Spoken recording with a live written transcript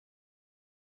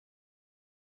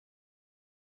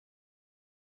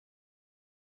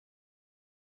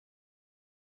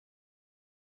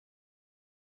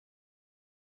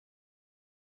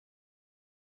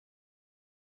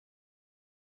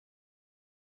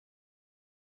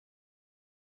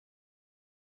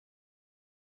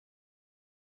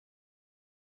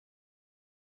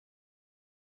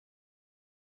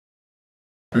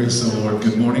Praise the Lord.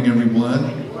 Good morning, everyone.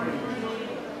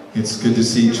 It's good to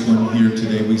see each one here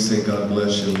today. We say God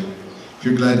bless you. If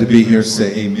you're glad to be here,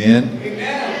 say amen.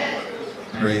 Amen.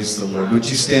 Praise the Lord. Would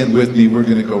you stand with me? We're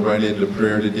going to go right into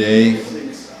prayer today.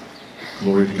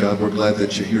 Glory to God. We're glad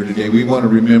that you're here today. We want to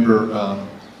remember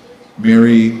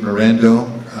Mary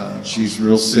Mirando. She's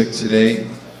real sick today.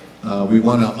 We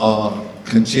want to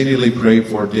continually pray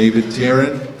for David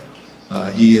Tarrant.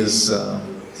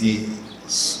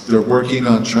 They're working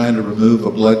on trying to remove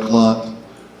a blood clot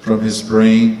from his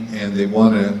brain, and they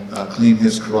want to clean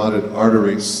his carotid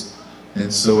arteries.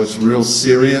 And so it's real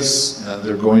serious.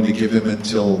 They're going to give him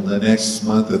until the next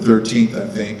month, the 13th, I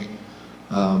think.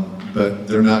 But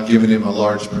they're not giving him a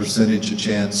large percentage of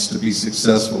chance to be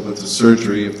successful with the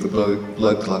surgery if the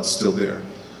blood clot's still there.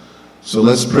 So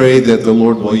let's pray that the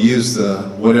Lord will use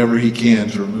whatever he can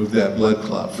to remove that blood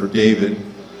clot for David.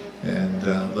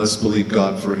 And let's believe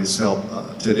God for his help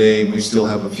today. We still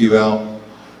have a few out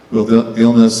with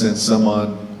illness and some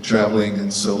on traveling.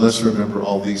 And so let's remember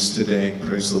all these today.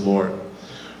 Praise the Lord.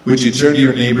 Would you turn to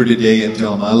your neighbor today and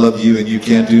tell him, I love you and you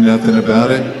can't do nothing about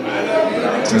it?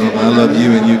 Tell him, I love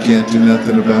you and you can't do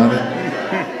nothing about it.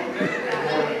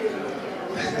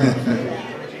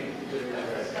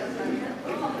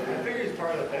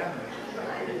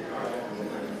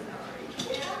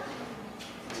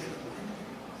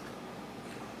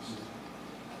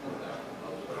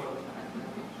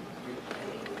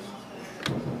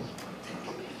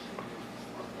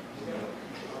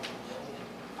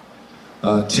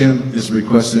 Tim is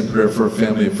requesting prayer for a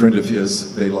family, a friend of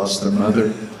his. They lost their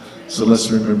mother. So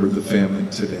let's remember the family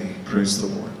today. Praise the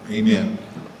Lord. Amen.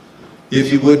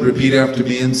 If you would, repeat after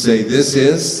me and say, this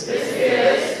is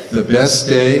the best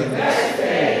day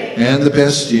and the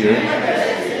best year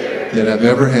that I've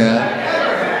ever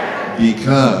had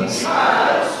because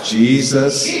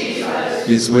Jesus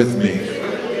is with me.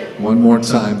 One more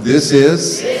time. This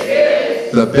is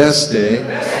the best day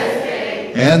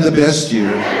and the best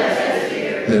year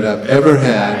that I've ever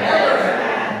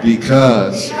had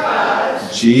because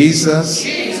Jesus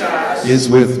is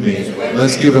with me.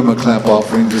 Let's give him a clap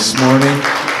offering this morning.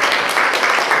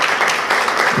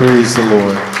 Praise the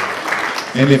Lord.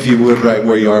 And if you would, right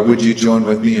where you are, would you join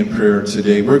with me in prayer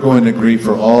today? We're going to agree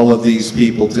for all of these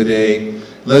people today.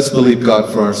 Let's believe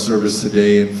God for our service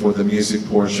today and for the music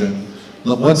portion.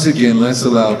 Once again, let's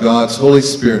allow God's Holy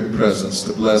Spirit presence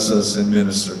to bless us and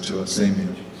minister to us.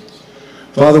 Amen.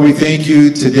 Father, we thank you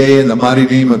today in the mighty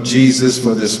name of Jesus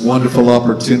for this wonderful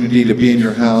opportunity to be in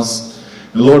your house.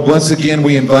 And Lord, once again,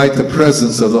 we invite the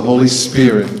presence of the Holy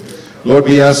Spirit. Lord,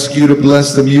 we ask you to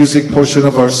bless the music portion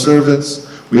of our service.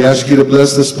 We ask you to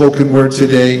bless the spoken word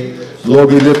today. Lord,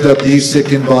 we lift up the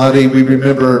sick in body. We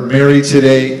remember Mary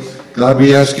today. God,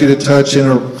 we ask you to touch in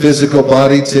her physical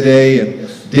body today.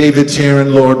 And David Tarrant,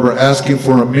 Lord, we're asking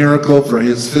for a miracle for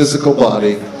his physical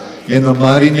body. In the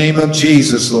mighty name of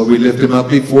Jesus, Lord, we lift him up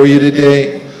before you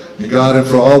today. And God, and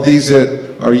for all these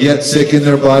that are yet sick in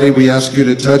their body, we ask you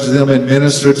to touch them and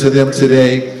minister to them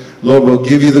today. Lord, we'll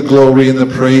give you the glory and the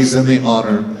praise and the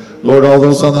honor. Lord, all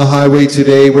those on the highway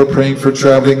today, we're praying for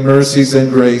traveling mercies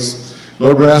and grace.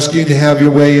 Lord, we're asking you to have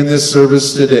your way in this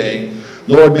service today.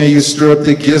 Lord, may you stir up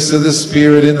the gifts of the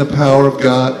Spirit in the power of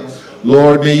God.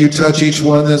 Lord, may you touch each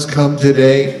one that's come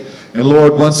today. And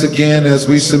Lord, once again, as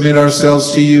we submit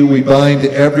ourselves to you, we bind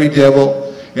every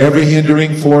devil, every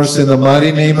hindering force in the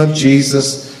mighty name of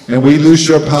Jesus. And we loose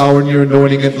your power and your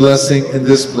anointing and blessing in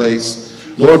this place.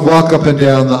 Lord, walk up and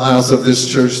down the aisles of this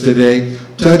church today.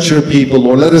 Touch your people,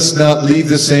 Lord. Let us not leave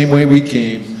the same way we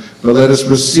came, but let us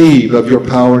receive of your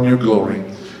power and your glory.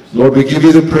 Lord, we give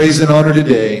you the praise and honor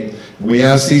today. We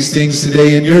ask these things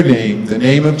today in your name, the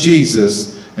name of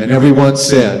Jesus. And everyone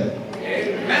said,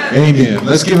 amen.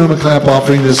 Let's give him a clap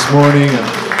offering this morning.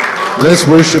 And let's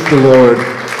worship the Lord.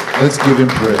 Let's give him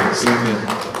praise. Amen.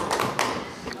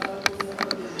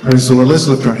 Praise the Lord. Let's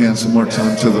lift our hands one more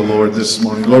time to the Lord this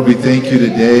morning. Lord, we thank you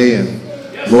today. And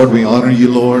Lord, we honor you,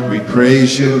 Lord. We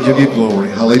praise you, give you glory.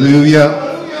 Hallelujah.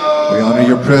 We honor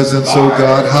your presence, oh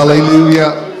God.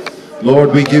 Hallelujah.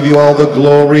 Lord, we give you all the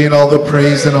glory and all the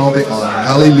praise and all the honor.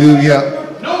 Hallelujah.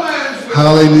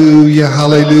 Hallelujah.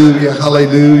 Hallelujah.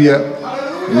 Hallelujah.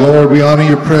 Lord, we honor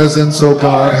your presence, oh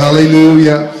God.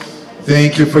 Hallelujah.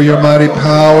 Thank you for your mighty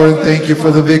power, and thank you for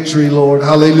the victory, Lord.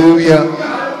 Hallelujah.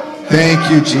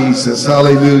 Thank you, Jesus.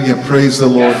 Hallelujah. Praise the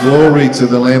Lord. Glory to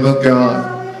the Lamb of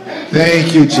God.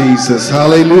 Thank you, Jesus.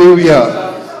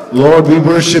 Hallelujah. Lord, we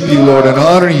worship you, Lord, and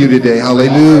honor you today.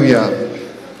 Hallelujah.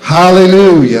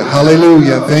 Hallelujah.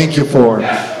 Hallelujah. Thank you for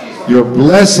your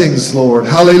blessings, Lord.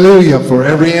 Hallelujah. For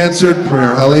every answered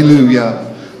prayer. Hallelujah.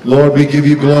 Lord, we give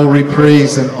you glory,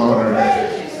 praise, and honor.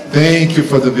 Thank you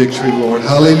for the victory, Lord.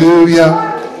 Hallelujah.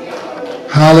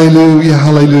 Hallelujah.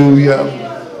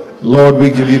 Hallelujah. Lord, we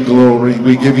give you glory.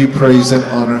 We give you praise and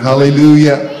honor.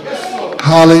 Hallelujah.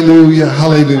 Hallelujah.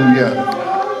 Hallelujah.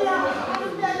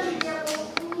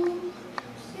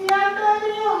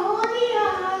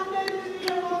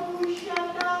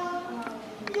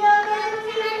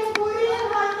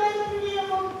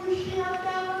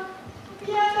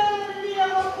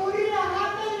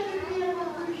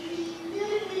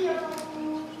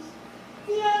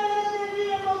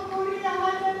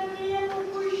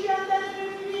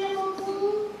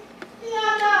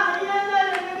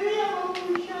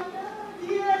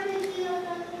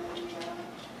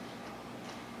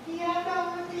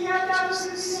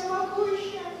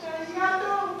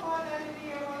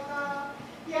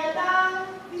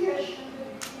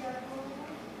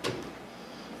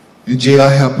 And yea, I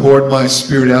have poured my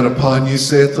spirit out upon you,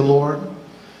 saith the Lord.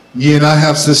 Yea, and I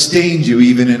have sustained you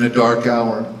even in a dark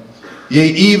hour. Yea,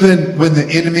 even when the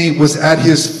enemy was at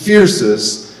his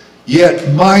fiercest,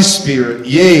 yet my spirit,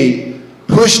 yea,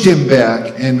 pushed him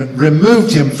back and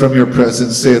removed him from your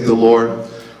presence, saith the Lord.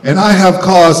 And I have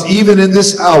caused even in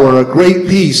this hour a great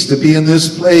peace to be in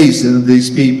this place and in these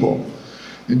people.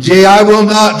 And yea, I will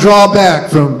not draw back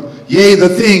from, yea, the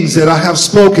things that I have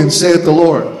spoken, saith the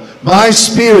Lord. My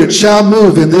spirit shall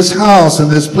move in this house, in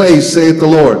this place, saith the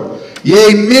Lord.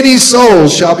 Yea, many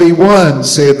souls shall be won,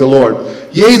 saith the Lord.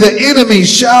 Yea, the enemy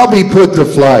shall be put to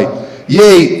flight.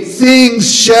 Yea,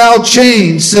 things shall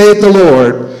change, saith the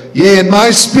Lord. Yea, and my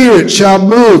spirit shall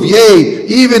move, yea,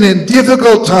 even in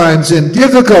difficult times, in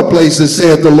difficult places,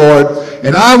 saith the Lord.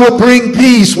 And I will bring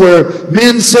peace where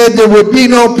men said there would be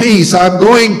no peace. I'm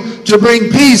going to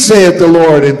bring peace, saith the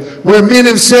Lord. And where men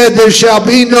have said there shall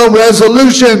be no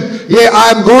resolution, yea,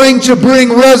 I'm going to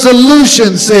bring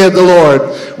resolution, saith the Lord.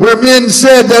 Where men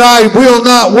said that I will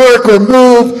not work or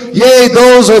move, yea,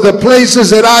 those are the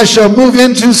places that I shall move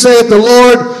into, saith the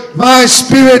Lord. My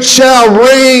spirit shall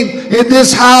reign in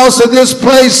this house, in this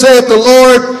place, saith the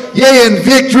Lord. Yea, and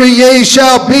victory, yea,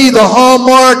 shall be the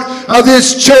hallmark of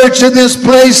this church in this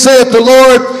place, saith the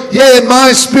Lord. Yea, and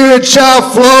my spirit shall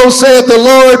flow, saith the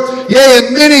Lord. Yea,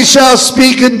 and many shall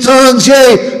speak in tongues.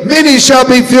 Yea, many shall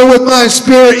be filled with my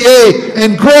spirit. Yea,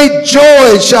 and great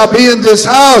joy shall be in this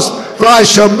house. For I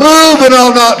shall move and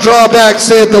I'll not draw back,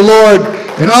 saith the Lord.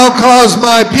 And I'll cause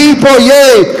my people,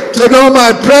 yea, to know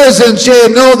my presence, yea,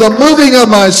 and know the moving of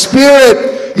my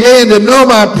spirit, yea, and to know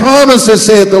my promises,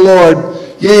 saith the Lord.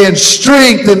 Yea, and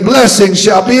strength and blessing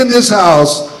shall be in this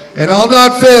house, and I'll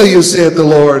not fail you, saith the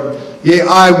Lord. Yea,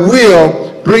 I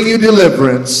will bring you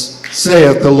deliverance,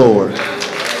 saith the Lord.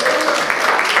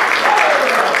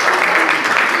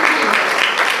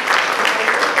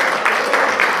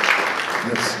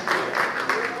 Yes.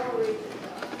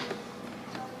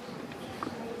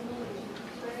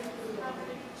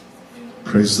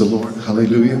 Praise the Lord.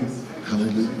 Hallelujah.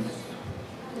 Hallelujah.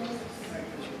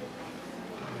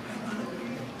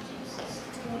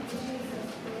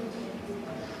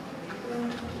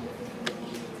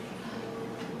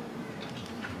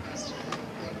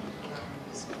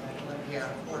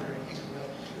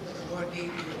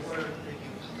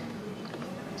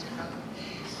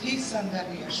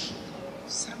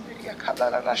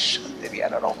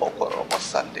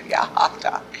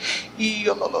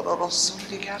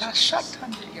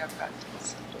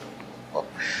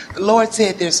 The Lord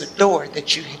said there's a door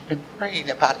that you had been praying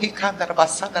about.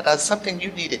 Something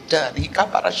you needed done.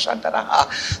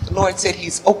 The Lord said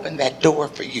He's opened that door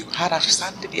for you.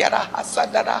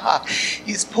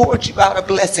 He's poured you out a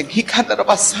blessing. It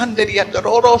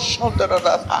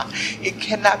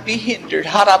cannot be hindered.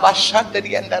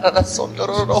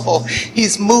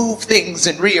 He's moved things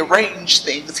and rearranged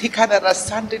things in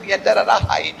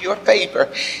your favor.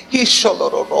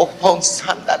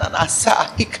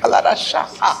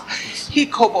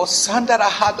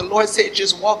 The Lord said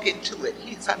just walk into it.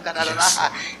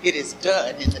 It is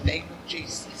done in the name of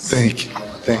Jesus. Thank you.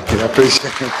 Thank you. I appreciate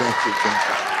it. Thank you. Thank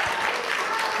you.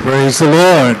 Praise the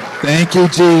Lord. Thank you,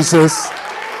 Jesus.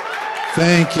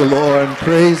 Thank you, Lord.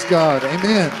 Praise God.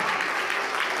 Amen.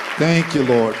 Thank you,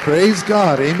 Lord. Praise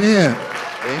God. Amen.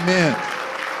 Amen.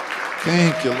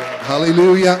 Thank you, Lord.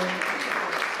 Hallelujah.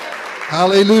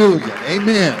 Hallelujah.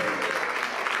 Amen.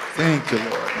 Thank you,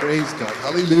 Lord. Praise God.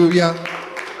 Hallelujah.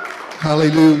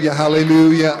 Hallelujah.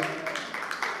 Hallelujah.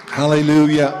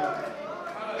 Hallelujah.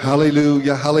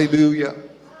 Hallelujah. Hallelujah.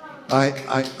 I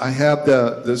have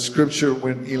the scripture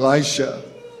when Elisha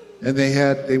and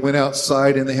they went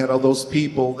outside and they had all those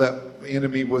people that the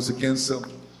enemy was against them.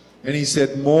 And he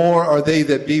said, more are they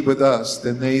that be with us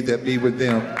than they that be with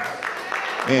them.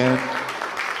 And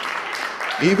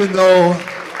even though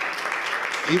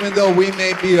Even though we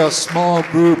may be a small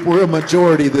group, we're a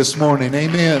majority this morning.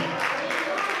 Amen.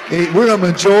 We're a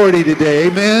majority today.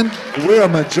 Amen. We're a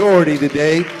majority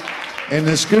today. And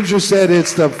the scripture said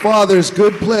it's the Father's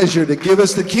good pleasure to give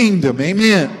us the kingdom.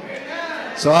 Amen.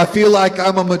 So I feel like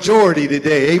I'm a majority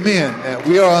today. Amen.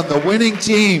 We are on the winning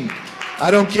team.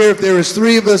 I don't care if there is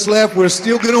 3 of us left, we're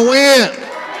still going to win.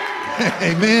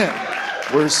 Amen.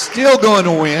 We're still going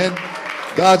to win.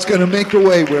 God's going to make a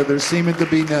way where there seemeth to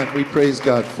be none. We praise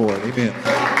God for it. Amen.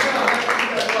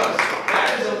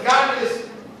 That is the godliest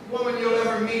woman you'll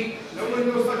ever meet. No one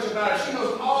knows much about her. She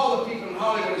knows all the people in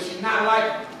Hollywood, and she's not like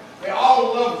her. They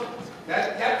all love her.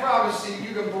 That prophecy,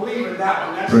 you can believe in that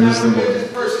one. That's Praise not a the Lord.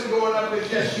 religious person going up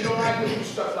with Jess. She don't like to do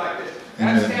stuff like this.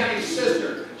 That's Tammy's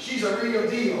sister. She's a real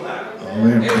deal.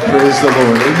 Amen. Praise the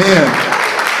Lord. Amen.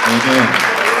 Amen.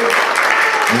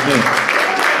 Amen.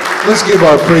 Let's give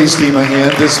our praise team a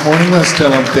hand this morning. Let's tell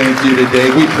them thank you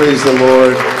today. We praise the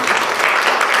Lord.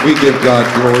 We give God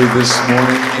glory this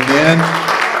morning. Amen.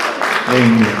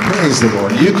 Amen. Praise the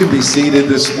Lord. You can be seated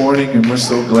this morning, and we're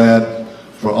so glad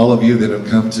for all of you that have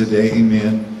come today.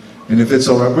 Amen. And if it's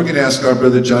all right, we're going to ask our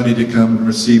brother Johnny to come and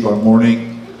receive our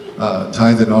morning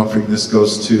tithe and offering. This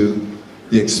goes to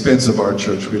the expense of our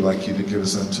church. We'd like you to give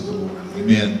us unto the Lord.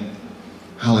 Amen.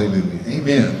 Hallelujah.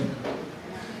 Amen.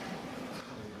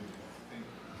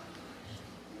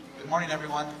 Good morning,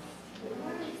 everyone.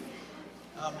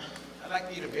 I'd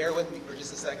like you to bear with me for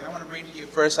just a second. I want to read to you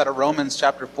first out of Romans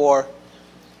chapter 4.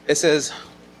 It says,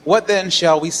 "What then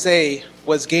shall we say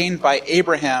was gained by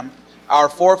Abraham, our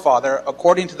forefather,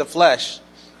 according to the flesh?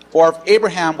 For if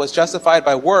Abraham was justified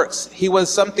by works, he was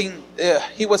something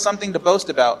to boast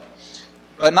about,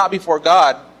 but not before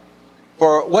God.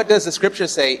 For what does the scripture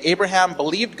say? Abraham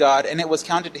believed God, and it was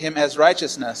counted to him as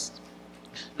righteousness.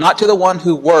 Not to the one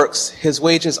who works, his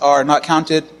wages are not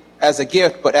counted as a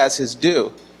gift, but as his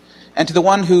due. And to the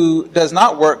one who does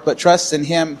not work, but trusts in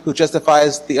him who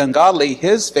justifies the ungodly,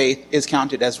 his faith is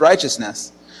counted as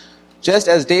righteousness. Just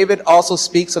as David also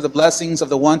speaks of the blessings of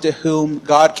the one to whom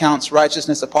God counts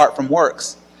righteousness apart from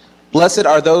works. Blessed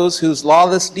are those whose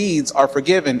lawless deeds are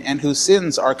forgiven and whose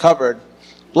sins are covered.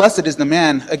 Blessed is the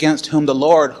man against whom the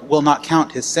Lord will not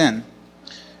count his sin.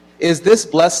 Is this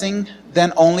blessing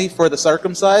then only for the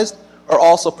circumcised, or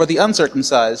also for the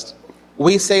uncircumcised?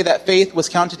 We say that faith was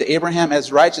counted to Abraham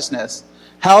as righteousness.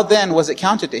 How then was it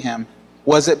counted to him?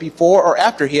 Was it before or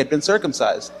after he had been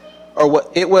circumcised? Or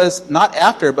it was not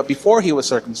after, but before he was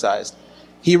circumcised.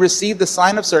 He received the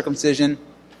sign of circumcision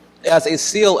as a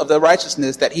seal of the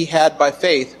righteousness that he had by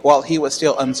faith while he was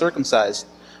still uncircumcised.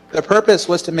 The purpose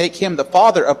was to make him the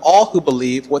father of all who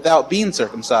believe without being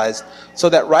circumcised, so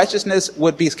that righteousness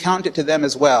would be counted to them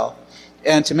as well,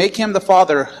 and to make him the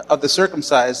father of the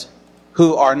circumcised,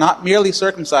 who are not merely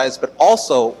circumcised, but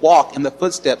also walk in the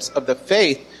footsteps of the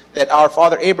faith that our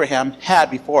father Abraham had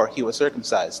before he was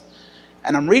circumcised.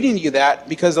 And I'm reading you that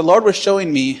because the Lord was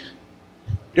showing me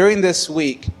during this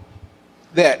week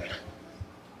that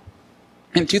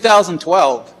in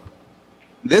 2012,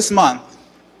 this month,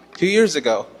 2 years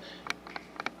ago,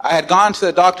 I had gone to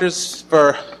the doctors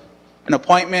for an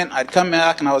appointment. I'd come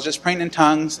back and I was just praying in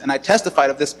tongues, and I testified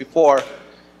of this before.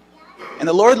 And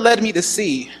the Lord led me to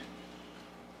see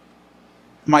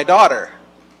my daughter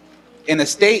in a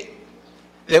state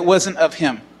that wasn't of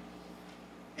him.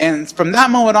 And from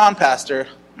that moment on, Pastor,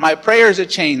 my prayers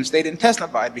had changed. They didn't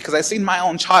testify because I seen my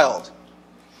own child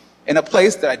in a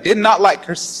place that I did not like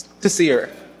her to see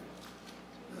her.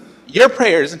 Your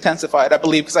prayers intensified, I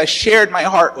believe, because I shared my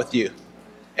heart with you.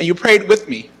 And you prayed with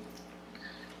me.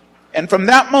 And from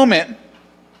that moment,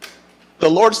 the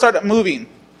Lord started moving.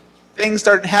 Things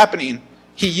started happening.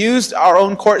 He used our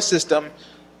own court system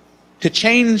to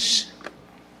change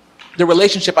the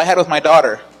relationship I had with my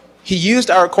daughter. He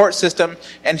used our court system,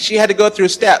 and she had to go through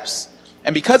steps.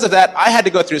 And because of that, I had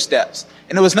to go through steps.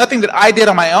 And it was nothing that I did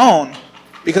on my own,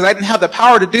 because I didn't have the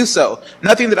power to do so.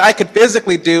 Nothing that I could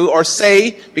physically do or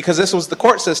say, because this was the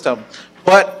court system.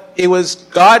 But it was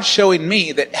God showing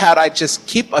me that if I just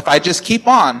keep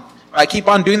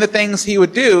on doing the things he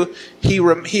would do,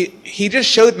 he just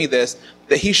showed me this,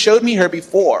 that he showed me her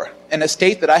before in a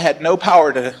state that I had no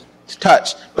power to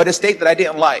touch, but a state that I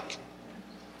didn't like.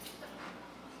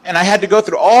 And I had to go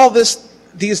through all these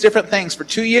different things for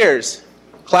 2 years,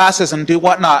 classes and do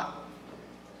whatnot.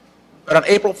 But on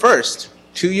April 1st,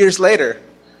 2 years later,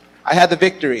 I had the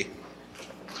victory.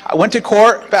 I went to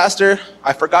court, Pastor.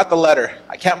 I forgot the letter.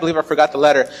 I can't believe I forgot the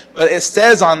letter. But it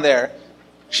says on there,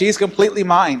 she's completely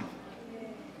mine.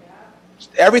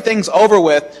 Everything's over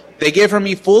with. They gave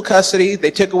me full custody. They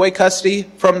took away custody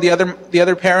from the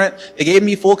other parent. They gave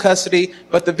me full custody.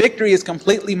 But the victory is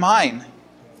completely mine.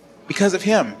 because of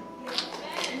him.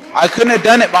 I couldn't have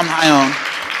done it by my own.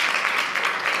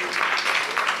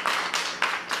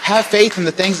 Have faith in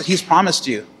the things that he's promised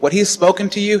you. What he's spoken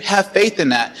to you, have faith in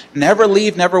that. Never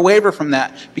leave, never waver from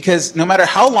that. Because no matter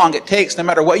how long it takes, no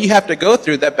matter what you have to go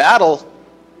through, that battle,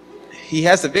 he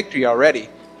has the victory already.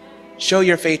 Show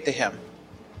your faith to him.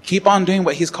 Keep on doing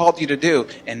what he's called you to do,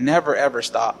 and never ever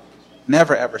stop.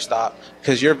 Never ever stop,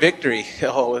 because your victory,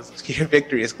 your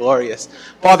victory is glorious.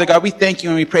 Father God, we thank you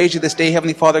and we praise you this day,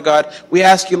 Heavenly Father God. We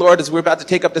ask you, Lord, as we're about to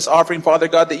take up this offering, Father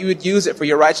God, that you would use it for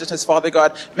your righteousness, Father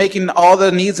God, making all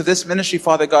the needs of this ministry,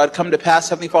 Father God, come to pass,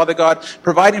 Heavenly Father God,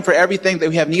 providing for everything that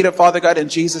we have need of, Father God, in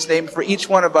Jesus' name, for each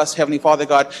one of us, Heavenly Father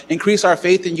God. Increase our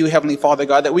faith in you, Heavenly Father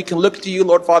God, that we can look to you,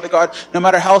 Lord, Father God, no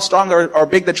matter how strong or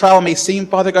big the trial may seem,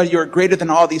 Father God, you are greater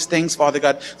than all these things, Father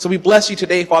God. So we bless you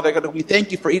today, Father God. We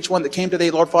thank you for each one that came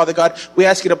today, Lord, Father God. We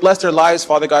ask you to bless their lives,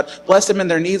 Father God. Bless them in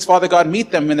their needs, Father God.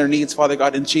 Meet them in their needs, Father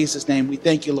God. In Jesus' name, we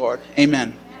thank you, Lord.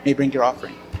 Amen. May you bring your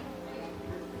offering.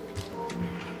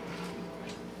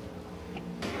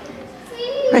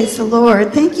 Praise the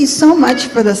Lord. Thank you so much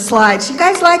for the slides. You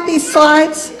guys like these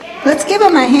slides? Let's give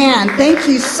them a hand. Thank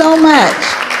you so much.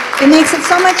 It makes it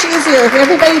so much easier. If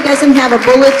everybody doesn't have a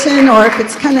bulletin or if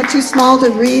it's kind of too small to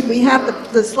read, we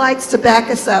have the slides to back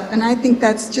us up, and I think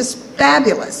that's just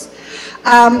fabulous.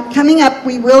 Coming up,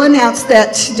 we will announce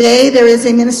that today there is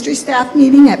a ministry staff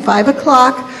meeting at 5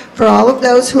 o'clock for all of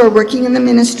those who are working in the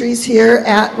ministries here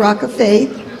at Rock of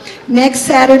Faith. Next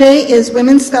Saturday is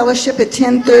Women's Fellowship at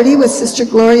 10:30 with Sister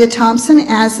Gloria Thompson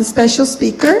as the special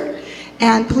speaker.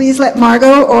 And please let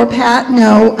Margot or Pat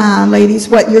know, ladies,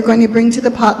 what you're going to bring to the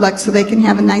potluck so they can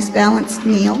have a nice balanced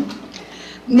meal.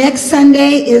 Next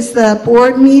Sunday is the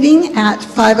board meeting at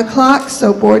 5 o'clock,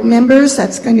 so board members,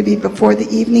 that's going to be before the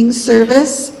evening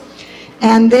service.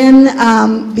 And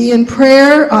then be in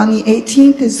prayer on the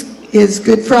 18th is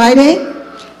Good Friday,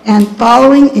 and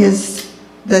following is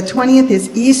the 20th is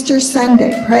Easter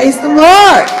Sunday. Praise the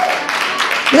Lord!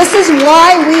 This is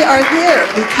why we are here,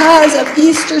 because of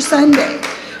Easter Sunday.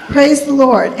 Praise the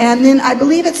Lord. And then I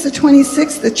believe it's the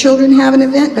 26th, the children have an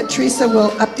event, but Teresa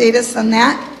will update us on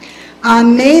that.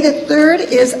 On May the 3rd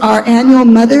is our annual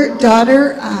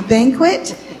mother-daughter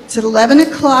banquet. It's at 11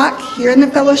 o'clock here in the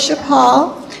Fellowship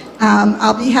Hall.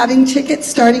 I'll be having tickets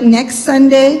starting next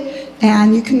Sunday,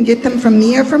 and you can get them from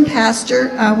me or from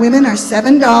Pastor. Women are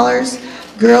 $7.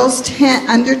 Girls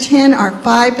under 10 are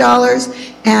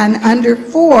 $5, and under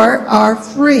 4 are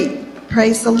free.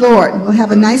 Praise the Lord. We'll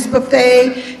have a nice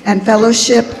buffet and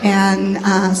fellowship and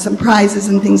some prizes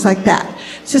and things like that.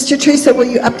 Sister Teresa, will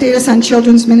you update us on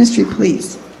children's ministry,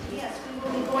 please? Yes,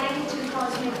 we will be going to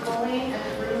Cosmic Bowling at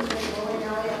the Broomfield Bowling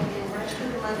Alley in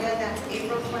Richmond, Columbia. That's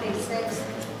April 26th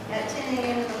at 10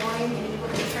 a.m. in the morning. And you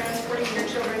will be transporting your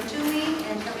children to me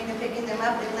and coming and picking them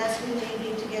up. Unless we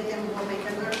need to get them, we'll make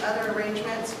other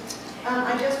arrangements.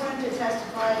 I just wanted to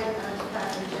testify to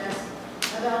Pastor Jess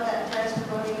about that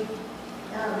testimony.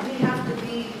 We have to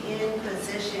be in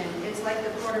position. It's like the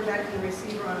quarterback and the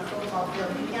receiver on a football field.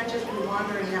 You can't just be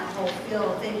wandering that whole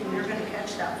field thinking you're going to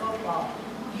catch that football.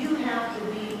 You have to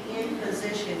be in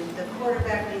position. The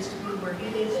quarterback needs to be where he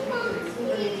needs to be, the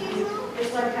receiver needs to be.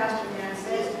 It's like Pastor Dan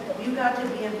says, you got to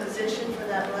be in position for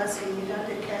that blessing. You got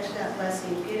to catch that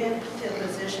blessing. Get into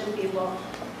position, people.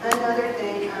 Another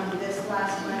thing, this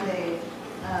last Monday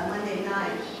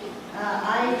night,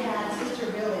 I had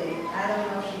Sister Billy. I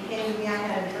don't know if she came to me, I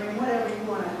had a dream, whatever you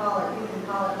want to call it, you can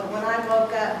call it. But when I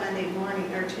woke up Monday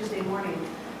morning, or Tuesday morning,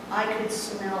 I could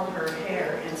smell her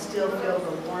hair and still feel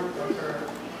the warmth of her.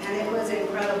 And it was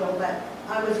incredible. But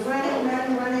I was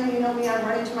running, you know me, I'm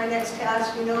running to my next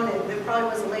task, you know, and it probably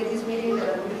was a ladies' meeting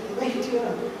that I'm late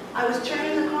to. I was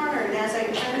turning the corner, and as I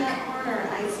turned that corner,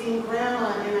 I seen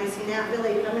Grandma and I seen Aunt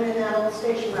Billy coming in that old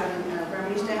station wagon Grandma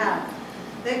used to have.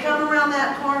 They come around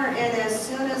that corner, and as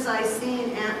soon as I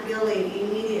seen Aunt Billy,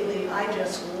 immediately I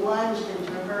just lunged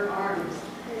into her arms.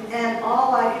 And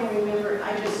all I can remember,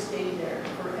 I just stayed there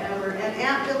forever. And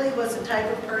Aunt Billy was the type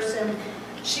of person,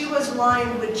 she was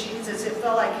lined with Jesus. It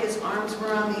felt like his arms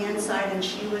were on the inside and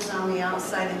she was on the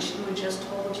outside, and she would just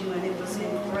hold you, and it was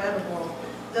incredible,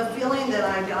 the feeling that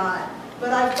I got. But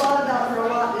I've thought about her a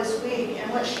lot this week,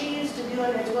 and what she used to do,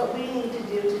 and it's what we need to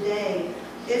do today,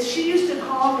 is she used to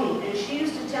call me, and she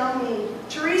used to tell me,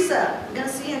 Teresa, I'm going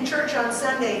to see you in church on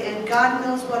Sunday, and God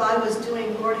knows what I was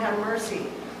doing, Lord have mercy,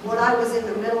 what I was in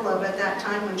the middle of at that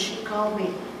time when she called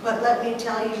me. But let me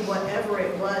tell you, whatever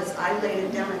it was, I laid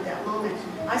it down at that moment.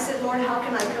 I said, Lord, how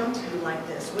can I come to you like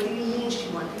this? What do you mean you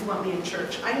want me in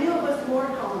church? I knew it was the Lord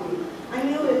calling me. I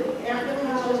knew it, Aunt Billy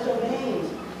was just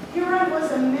obeying. Here I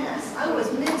was a mess. I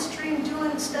was midstream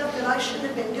doing stuff that I shouldn't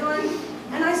have been doing.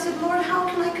 And I said, Lord, how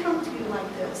can I come to you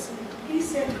like this? He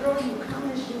said, girl, you come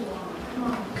as you are. Come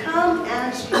on, come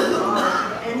as you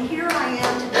are. And here I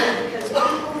am today because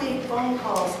people made phone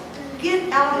calls.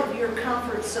 Get out of your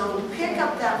comfort zone. Pick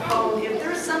up that phone. If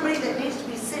there's somebody that needs to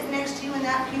be sitting next to you in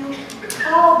that pew,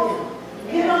 call them.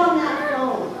 Get on that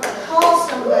phone. Call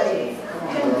somebody.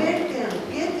 Convict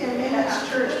them. Get them in this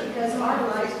church because our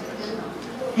lives depend on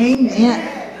it.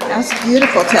 Amen. That's a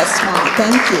beautiful testimony.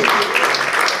 Thank you.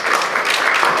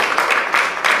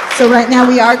 So right now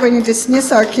we are going to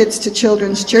dismiss our kids to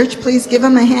Children's Church. Please give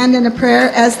them a hand and a prayer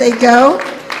as they go.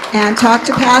 And talk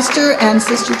to Pastor and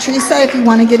Sister Teresa if you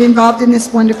want to get involved in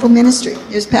this wonderful ministry.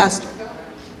 Here's Pastor.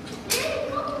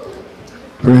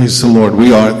 Praise the Lord.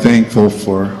 We are thankful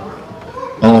for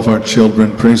all of our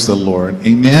children. Praise the Lord.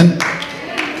 Amen.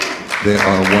 They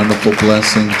are a wonderful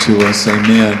blessing to us.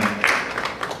 Amen.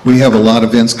 We have a lot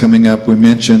of events coming up. We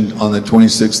mentioned on the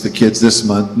 26th the kids this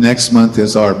month. Next month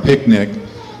is our picnic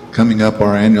coming up,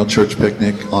 our annual church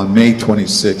picnic on May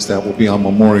 26th. That will be on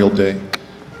Memorial Day.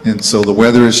 And so the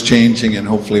weather is changing, and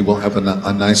hopefully we'll have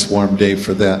a nice warm day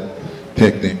for that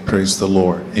picnic. Praise the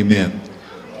Lord. Amen.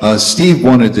 Steve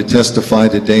wanted to testify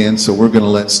today, and so we're going to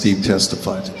let Steve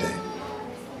testify today.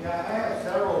 Yeah, I have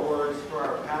several words for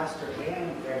our pastor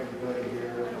and everybody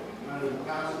here. None of the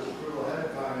pastor's approval ahead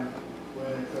of time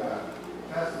when it's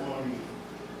testimony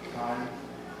time.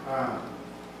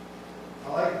 I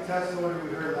like the testimony we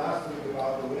heard last week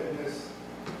about the witness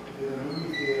in the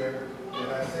movie theater.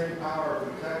 That same power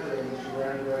protected her when she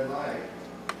ran a red light.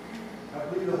 I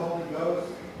believe the Holy Ghost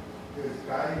is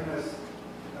guiding us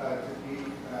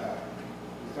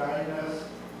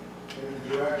in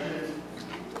the direction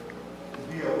to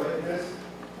be a witness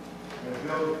and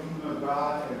build the kingdom of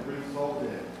God and bring souls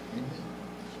in.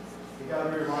 You got to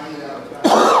be reminded that was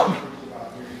God preached about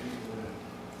hearing people in.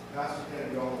 Pastor can't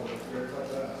go all over the Spirit,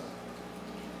 touch us.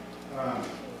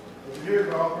 If you hear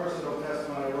my own personal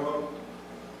testimony I wrote,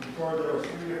 before there were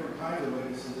 3 different kinds of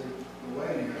witnesses at the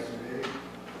wedding yesterday.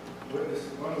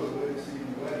 One was witnessing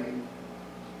the wedding.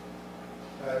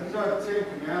 These are the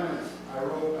 10 commandments I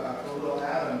wrote for little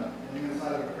Adam in the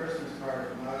inside of a Christmas card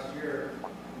from last year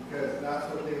because that's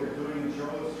what they were doing in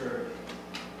Charlotte's church.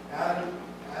 Adam's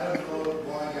a little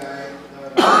blind guy. I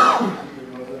don't know,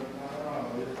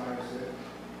 he was 5 or 6.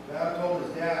 Adam told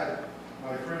his dad,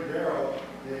 my friend Daryl,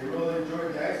 that he really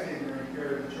enjoyed the ice skating rink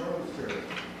here in Charlotte's church.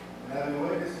 And I've been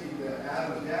witnessing that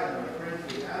Adam's dad, my friends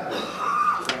with Adam,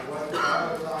 that what the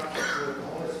Bible talks with the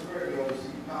Holy Spirit, you'll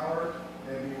receive power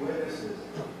and be witnesses.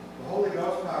 The Holy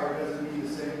Ghost power doesn't mean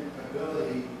the same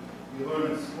ability you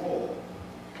learn in school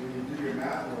when you do your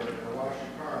math work or wash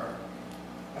your car.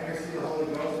 I can see the Holy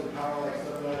Ghost in power like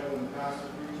something like when the pastor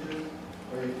preaches,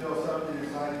 or you feel something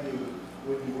inside of you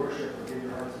when you worship or give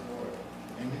your heart to the Lord.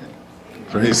 Amen.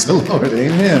 Praise the Lord.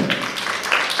 Amen.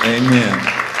 Amen.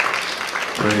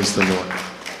 Praise the Lord.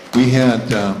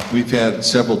 We've had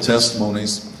several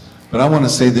testimonies, but I want to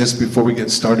say this before we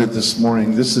get started this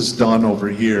morning. This is Don over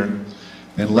here.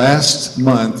 And last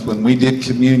month when we did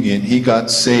communion, he got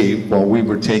saved while we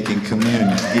were taking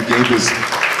communion. He gave his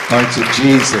heart to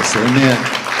Jesus. Amen.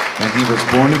 And he was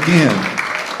born again.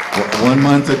 1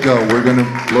 month ago,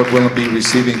 Lord willing, be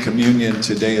receiving communion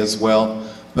today as well.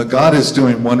 But God is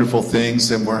doing wonderful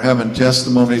things, and we're having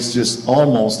testimonies just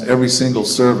almost every single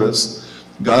service.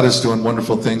 God is doing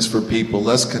wonderful things for people.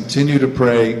 Let's continue to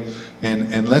pray,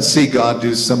 and let's see God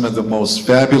do some of the most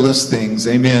fabulous things.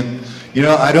 Amen. You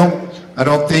know, I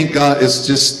don't think God is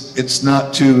it's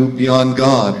not too beyond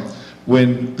God.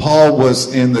 When Paul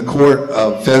was in the court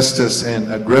of Festus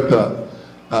and Agrippa,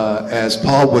 as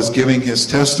Paul was giving his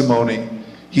testimony,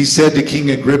 he said to King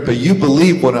Agrippa, "You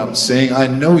believe what I'm saying. I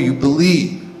know you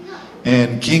believe."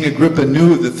 And King Agrippa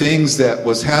knew the things that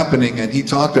was happening, and he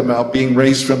talked about being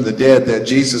raised from the dead, that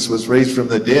Jesus was raised from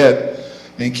the dead.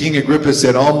 And King Agrippa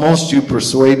said, "Almost you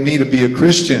persuade me to be a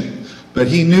Christian." But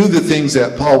he knew the things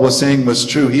that Paul was saying was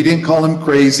true. He didn't call him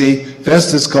crazy.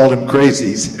 Festus called him crazy.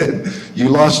 He said, "You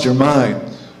lost your mind."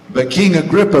 But King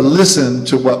Agrippa listened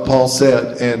to what Paul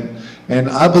said, and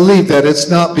I believe that it's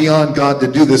not beyond God to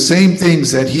do the same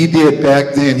things that he did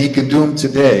back then. He can do them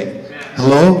today.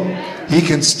 Hello? He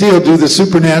can still do the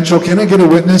supernatural. Can I get a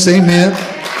witness? Amen.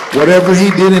 Whatever he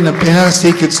did in the past,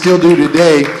 he could still do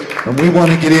today. And we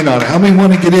want to get in on it. How many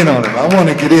want to get in on it? I want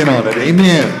to get in on it.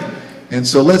 Amen. And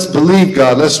so let's believe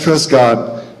God. Let's trust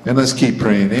God. And let's keep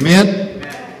praying. Amen?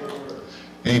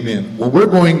 Amen. Well, we're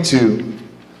going to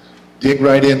dig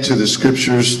right into the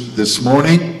scriptures this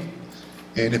morning.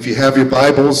 And if you have your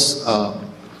Bibles,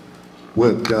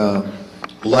 would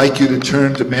like you to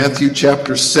turn to Matthew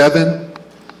chapter 7.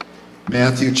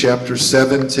 Matthew chapter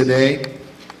 7 today.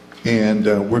 And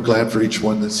we're glad for each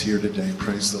one that's here today.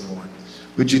 Praise the Lord.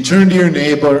 Would you turn to your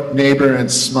neighbor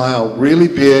and smile really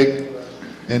big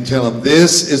and tell them,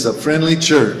 this is a friendly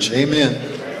church. Amen.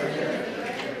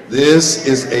 This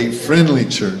is a friendly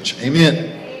church.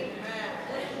 Amen.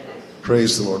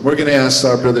 Praise the Lord. We're going to ask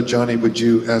our brother Johnny, would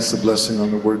you ask the blessing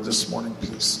on the word this morning,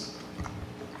 please?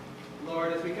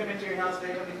 Lord, as we come into your house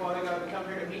today, Heavenly Father God, we come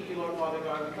here to meet you, Lord Father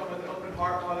God. We come with an open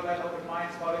heart, Father God, open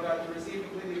minds, Father God, to receive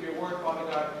completely your word, Father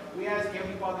God. We ask,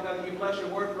 Heavenly Father God, that you bless your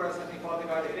word for us, Heavenly Father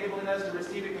God, enabling us to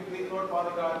receive it completely, Lord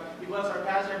Father God. You bless our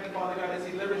pastor, Heavenly Father God, as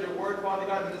he delivers your word, Father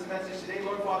God, in this message today,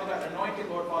 Lord Father God, anointed,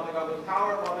 Lord Father God, with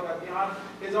power, Father God, beyond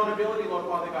his own ability, Lord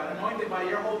Father God, anointed by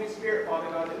your Holy Spirit, Father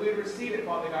God, that we would receive it,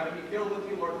 Father God, and be filled with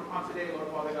you, Lord, on today, Lord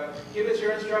Father God. Give us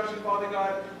your instruction, Father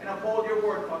God, and uphold your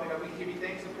word, Father God. We give you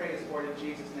thanks and praise for it in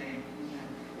Jesus' name.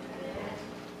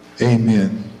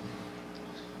 Amen.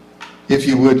 If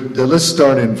you would, let's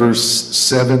start in verse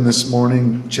 7 this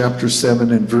morning, chapter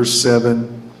 7 and verse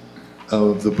 7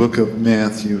 of the book of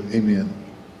Matthew. Amen.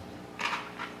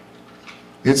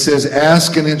 It says,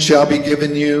 ask and it shall be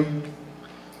given you,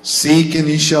 seek and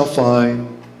ye shall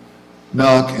find,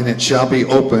 knock and it shall be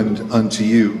opened unto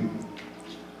you.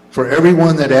 For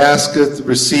everyone that asketh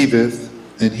receiveth,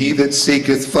 and he that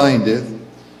seeketh findeth,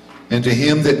 and to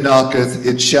him that knocketh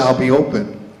it shall be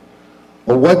opened.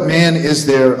 Or what man is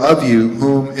there of you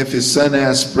whom if his son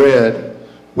asks bread,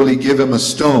 will he give him a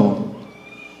stone?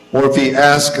 Or if he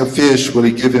ask a fish, will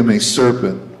he give him a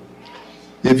serpent?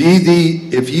 If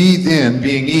ye then,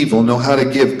 being evil, know how to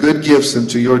give good gifts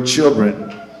unto your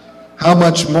children, how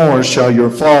much more shall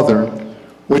your Father,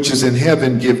 which is in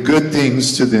heaven, give good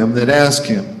things to them that ask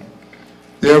him?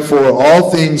 Therefore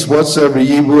all things whatsoever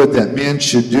ye would that men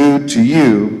should do to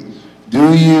you,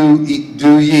 do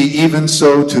ye even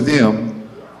so to them,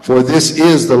 for this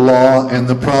is the law and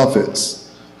the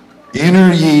prophets.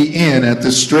 Enter ye in at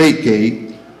the strait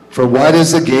gate, for wide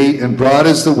is the gate, and broad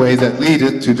is the way that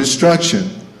leadeth to destruction,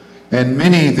 and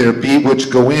many there be which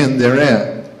go in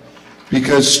thereat.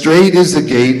 Because strait is the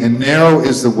gate, and narrow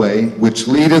is the way, which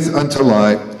leadeth unto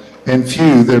life, and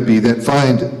few there be that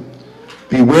find it.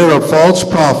 Beware of false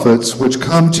prophets, which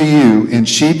come to you in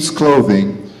sheep's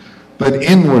clothing, but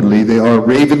inwardly they are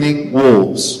ravening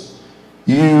wolves.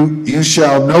 You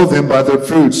shall know them by their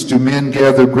fruits. Do men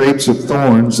gather grapes of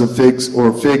thorns, of figs,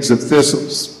 or figs of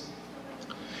thistles?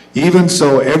 Even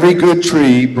so every good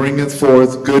tree bringeth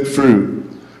forth good fruit,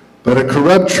 but a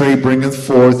corrupt tree bringeth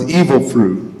forth evil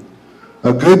fruit.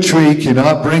 A good tree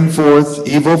cannot bring forth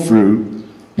evil fruit,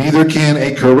 neither can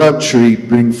a corrupt tree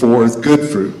bring forth good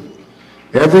fruit.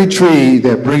 Every tree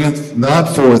that bringeth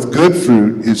not forth good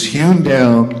fruit is hewn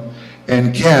down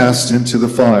and cast into the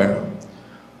fire.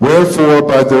 Wherefore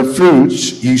by their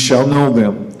fruits ye shall know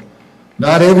them.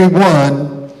 Not every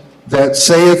one that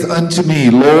saith unto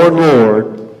me, Lord,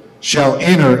 Lord, shall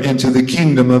enter into the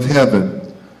kingdom of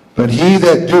heaven, but he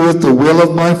that doeth the will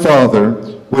of my Father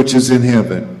which is in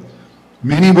heaven.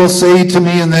 Many will say to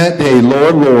me in that day,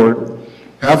 Lord, Lord,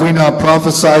 have we not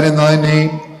prophesied in thy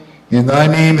name? In thy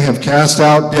name have cast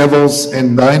out devils, and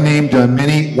in thy name done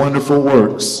many wonderful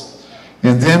works.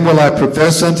 And then will I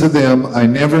profess unto them, I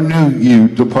never knew you,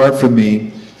 depart from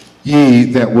me, ye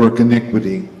that work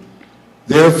iniquity.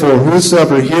 Therefore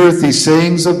whosoever heareth these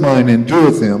sayings of mine and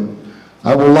doeth them,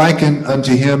 I will liken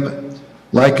him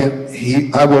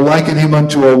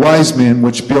unto a wise man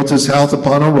which built his house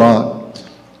upon a rock,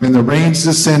 and the rains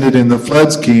descended, and the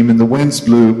floods came, and the winds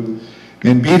blew,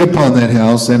 and beat upon that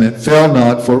house, and it fell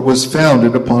not, for it was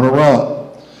founded upon a rock.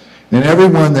 And every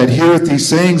one that heareth these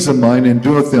sayings of mine and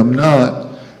doeth them not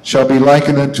shall be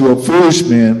likened unto a foolish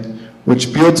man,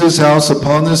 which built his house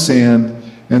upon the sand,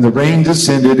 and the rain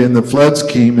descended, and the floods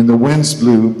came, and the winds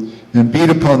blew, and beat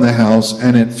upon the house,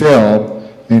 and it fell,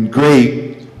 and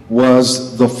great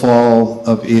was the fall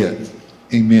of it.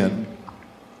 Amen.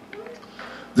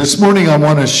 This morning I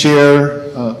want to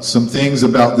share some things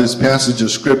about this passage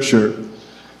of Scripture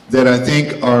that I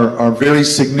think are very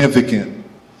significant.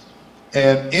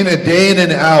 And in a day and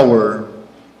an hour,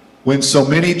 when so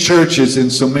many churches and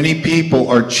so many people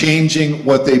are changing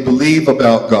what they believe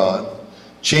about God,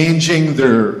 changing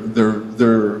their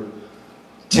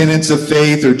tenets of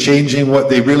faith, or changing what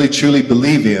they really truly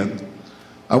believe in,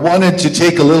 I wanted to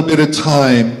take a little bit of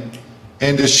time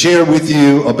and to share with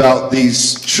you about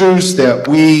these truths that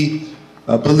we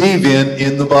believe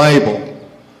in the Bible.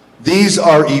 These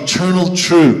are eternal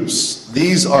truths.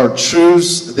 These are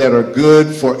truths that are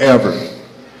good forever.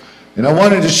 And I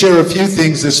wanted to share a few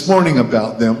things this morning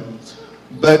about them.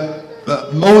 But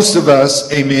most of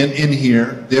us, amen, in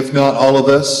here, if not all of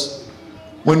us,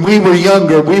 when we were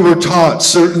younger, we were taught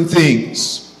certain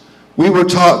things. We were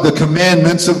taught the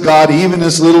commandments of God even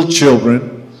as little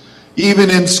children.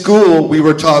 Even in school, we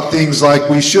were taught things like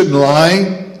we shouldn't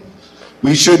lie,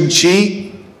 we shouldn't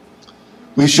cheat,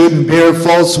 we shouldn't bear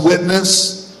false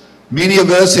witness. Many of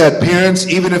us had parents,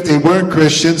 even if they weren't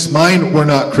Christians, mine were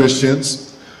not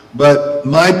Christians, but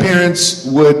my parents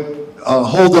would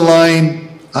hold the line,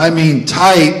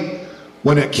 tight,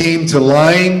 when it came to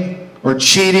lying or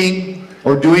cheating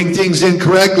or doing things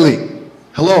incorrectly.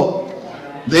 Hello.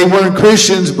 They weren't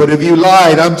Christians, but if you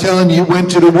lied, I'm telling you, you went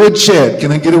to the woodshed.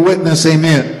 Can I get a witness?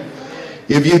 Amen.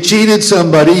 If you cheated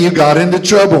somebody, you got into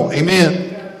trouble.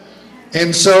 Amen.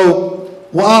 And so,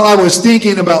 while I was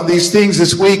thinking about these things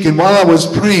this week and while I was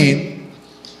praying,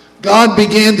 God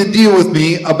began to deal with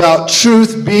me about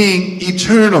truth being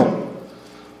eternal.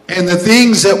 And the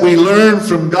things that we learn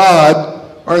from God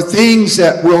are things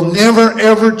that will never,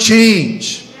 ever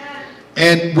change.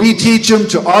 And we teach them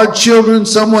to our children.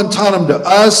 Someone taught them to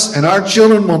us, and our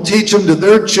children will teach them to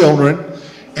their children.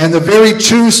 And the very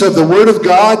truths of the Word of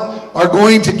God are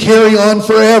going to carry on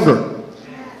forever.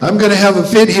 I'm going to have a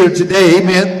fit here today,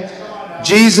 amen.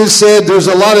 Jesus said there's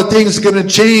a lot of things going to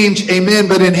change, amen,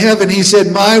 but in heaven he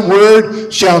said, my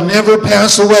word shall never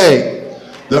pass away.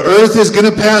 The earth is going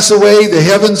to pass away, the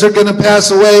heavens are going to pass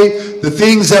away, the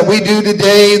things that we do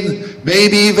today,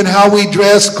 maybe even how we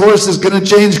dress, of course, is going to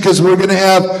change because we're going to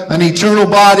have an eternal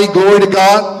body, glory to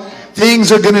God.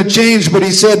 Things are going to change, but he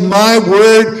said, my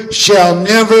word shall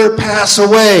never pass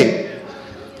away.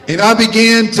 And I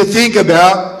began to think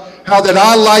about how that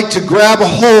I like to grab a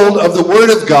hold of the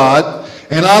Word of God,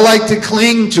 and I like to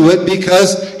cling to it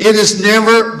because it is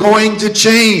never going to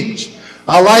change.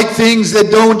 I like things that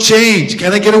don't change.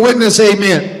 Can I get a witness?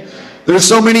 Amen. There's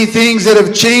so many things that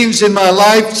have changed in my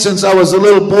life since I was a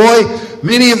little boy.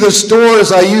 Many of the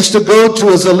stores I used to go to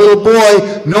as a little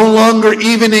boy no longer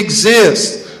even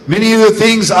exist. Many of the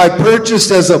things I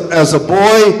purchased as a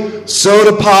boy,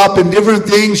 soda pop and different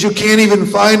things, you can't even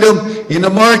find them in the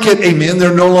market. Amen.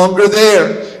 They're no longer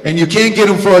there. And you can't get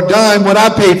them for a dime what I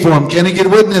paid for them. Can I get a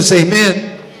witness?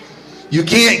 Amen. You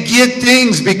can't get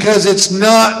things because it's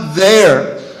not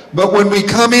there. But when we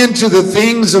come into the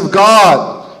things of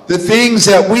God, the things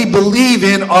that we believe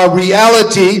in are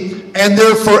reality and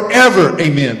they're forever.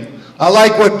 Amen. I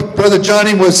like what Brother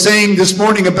Johnny was saying this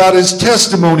morning about his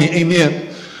testimony.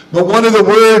 Amen. But one of the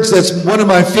words that's one of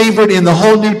my favorite in the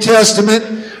whole New Testament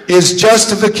is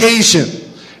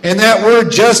justification. And that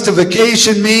word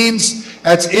justification means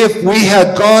as if we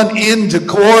had gone into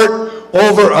court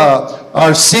over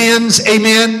our sins,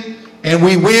 amen, and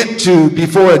we went to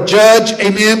before a judge,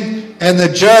 amen, and the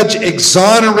judge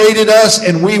exonerated us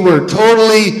and we were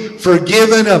totally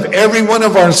forgiven of every one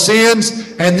of our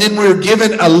sins, and then we were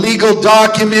given a legal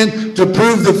document to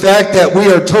prove the fact that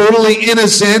we are totally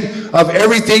innocent of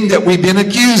everything that we've been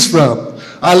accused from.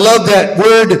 I love that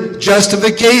word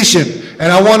justification,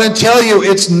 and I want to tell you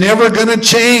it's never going to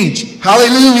change.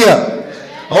 Hallelujah.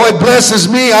 Oh, it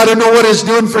blesses me. I don't know what it's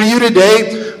doing for you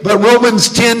today, but Romans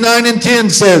 10:9 and 10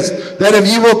 says that if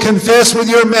you will confess with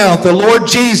your mouth the Lord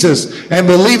Jesus and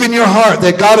believe in your heart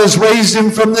that God has raised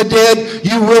him from the dead,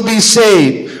 you will be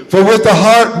saved. For with the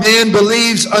heart man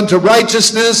believes unto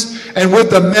righteousness, and with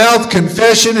the mouth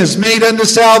confession is made unto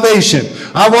salvation.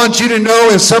 I want you to know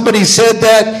if somebody said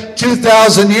that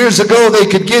 2,000 years ago, they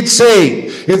could get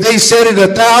saved. If they said it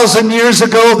 1,000 years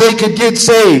ago, they could get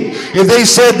saved. If they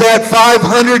said that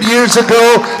 500 years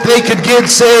ago, they could get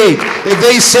saved. If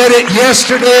they said it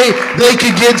yesterday, they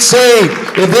could get saved.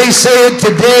 If they say it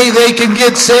today, they can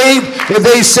get saved. If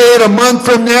they say it a month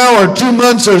from now or 2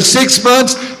 months or 6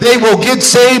 months, they will get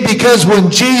saved, because when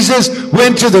Jesus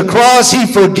went to the cross, he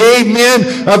forgave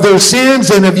men of their sins.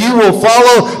 And if you will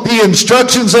follow the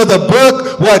instructions of the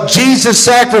book, what Jesus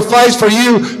sacrificed for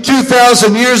you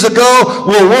 2,000 years ago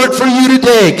will work for you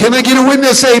today. Can I get a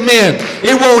witness? Amen.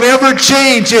 It won't ever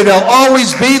change. It'll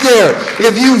always be there.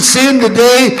 If you sin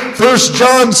today, 1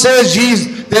 John says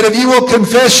that if you will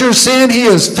confess your sin, he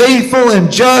is faithful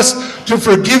and just to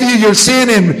forgive you your sin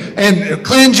and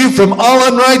cleanse you from all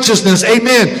unrighteousness.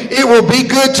 Amen. It will be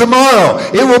good tomorrow.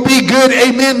 It will be good,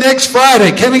 amen, next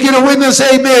Friday. Can I get a witness?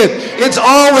 Amen. It's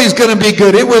always going to be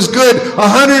good. It was good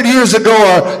 100 years ago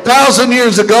or 1,000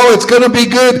 years ago. It's going to be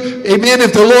good, amen,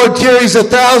 if the Lord tarries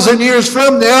 1,000 years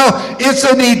from now. It's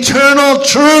an eternal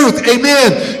truth.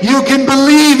 Amen. You can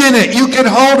believe in it. You can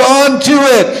hold on to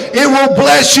it. It will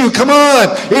bless you. Come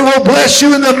on. It will bless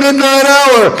you in the midnight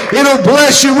hour. It'll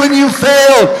bless you when you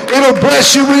failed. It'll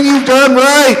bless you when you've done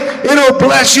right. It'll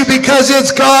bless you because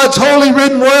it's God's holy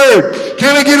written word.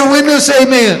 Can I get a witness?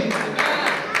 Amen.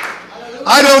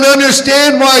 I don't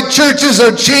understand why churches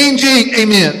are changing.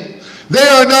 Amen. They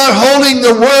are not holding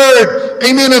the word,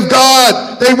 amen, of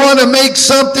God. They want to make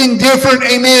something different,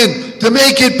 amen, to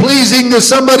make it pleasing to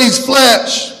somebody's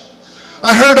flesh.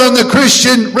 I heard on the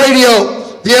Christian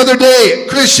radio the other day,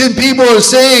 Christian people are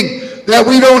saying that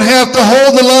we don't have to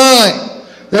hold the line,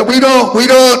 that we don't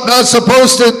not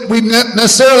supposed to, we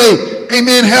necessarily,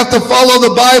 amen, have to follow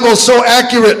the Bible so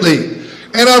accurately.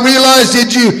 And I realized,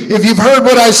 if you've heard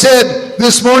what I said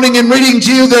this morning in reading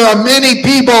to you, there are many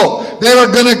people that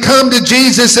are going to come to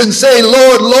Jesus and say,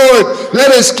 Lord, Lord, let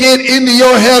us get into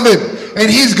your heaven. And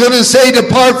he's going to say,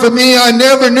 depart from me, I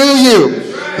never knew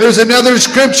you. There's another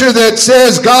scripture that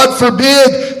says, God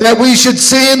forbid that we should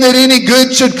sin, that any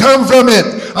good should come from it.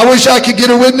 I wish I could get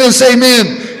a witness,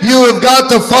 amen. You have got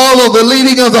to follow the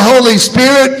leading of the Holy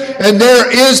Spirit, and there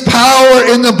is power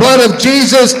in the blood of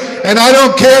Jesus. And I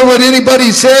don't care what anybody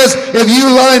says. If you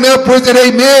line up with it,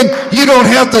 amen, you don't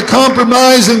have to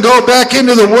compromise and go back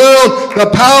into the world. The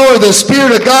power of the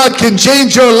Spirit of God can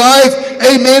change your life,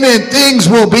 amen, and things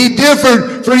will be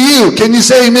different for you. Can you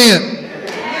say amen?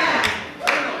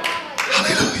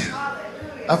 Hallelujah.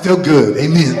 I feel good.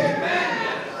 Amen.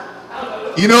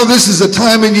 You know, this is a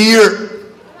time of year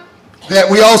that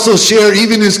we also share,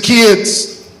 even as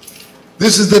kids.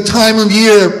 This is the time of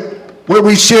year where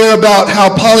we share about how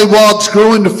pollywogs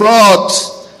grow into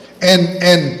frogs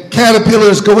and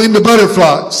caterpillars go into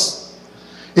butterflies.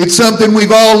 It's something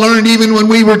we've all learned even when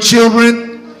we were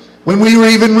children. When we were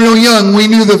even real young, we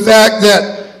knew the fact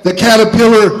that the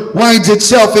caterpillar winds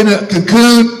itself in a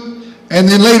cocoon, and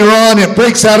then later on it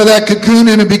breaks out of that cocoon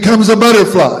and it becomes a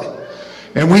butterfly.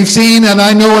 And we've seen, and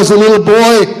I know as a little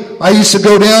boy, I used to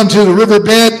go down to the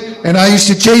riverbed and I used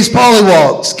to chase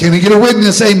pollywogs. Can I get a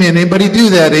witness? Amen. Anybody do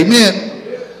that?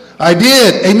 Amen. I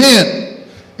did. Amen.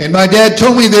 And my dad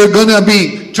told me they're going to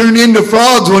be turned into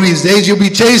frogs one of these days. You'll be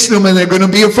chasing them and they're going to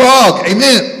be a frog.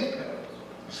 Amen.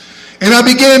 And I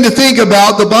began to think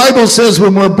about, the Bible says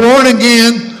when we're born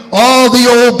again, all the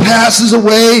old passes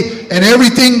away and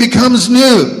everything becomes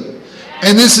new.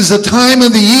 And this is a time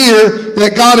of the year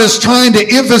that God is trying to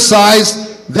emphasize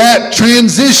that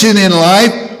transition in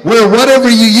life, where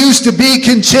whatever you used to be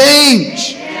can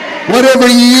change. Whatever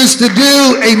you used to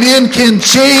do, amen, can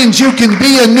change. You can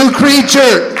be a new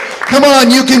creature. Come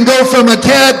on, you can go from a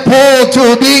tadpole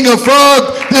to being a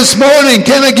frog this morning.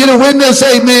 Can I get a witness?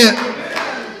 Amen.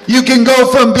 You can go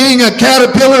from being a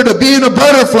caterpillar to being a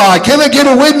butterfly. Can I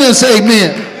get a witness?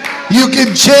 Amen. You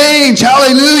can change,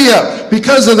 hallelujah,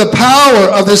 because of the power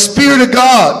of the Spirit of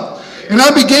God. And I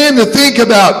began to think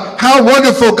about how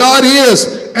wonderful God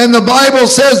is. And the Bible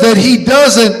says that he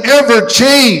doesn't ever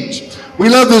change. We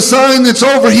love the sign that's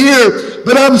over here,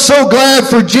 but I'm so glad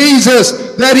for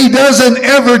Jesus that he doesn't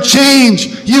ever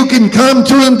change. You can come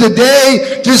to him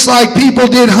today just like people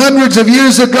did hundreds of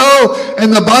years ago.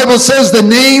 And the Bible says the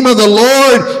name of the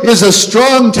Lord is a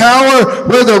strong tower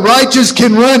where the righteous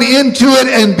can run into it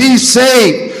and be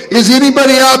saved. Is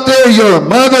anybody out there, your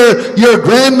mother, your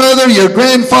grandmother, your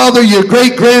grandfather, your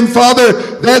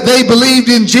great-grandfather, that they believed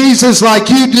in Jesus like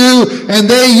you do, and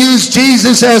they used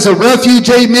Jesus as a refuge,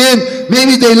 amen?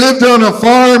 Maybe they lived on a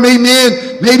farm,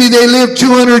 amen? Maybe they lived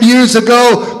 200 years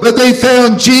ago, but they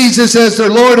found Jesus as their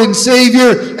Lord and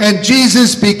Savior, and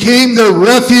Jesus became their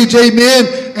refuge,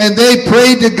 amen? And they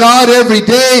prayed to God every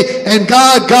day, and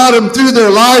God got them through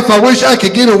their life. I wish I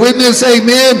could get a witness,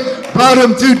 amen? Brought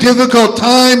them through difficult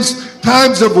times,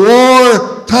 times of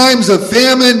war, times of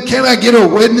famine. Can I get a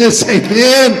witness?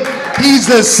 Amen. He's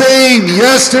the same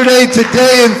yesterday,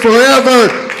 today, and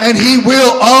forever. And he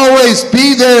will always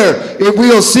be there if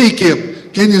we'll seek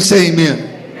him. Can you say amen?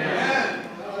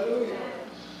 Amen.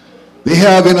 They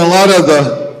have in a lot of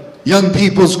the young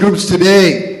people's groups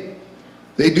today,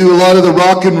 they do a lot of the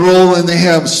rock and roll, and they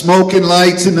have smoke and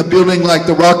lights in the building like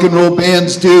the rock and roll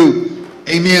bands do.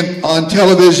 Amen, on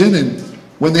television and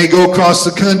when they go across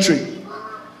the country.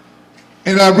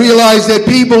 And I realize that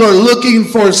people are looking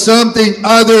for something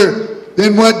other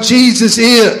than what Jesus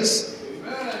is.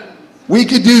 Amen. We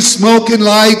could do smoke and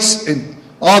lights, and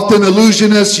often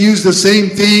illusionists use the same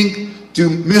thing to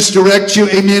misdirect you,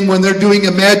 amen, when they're doing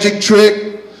a magic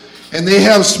trick. And they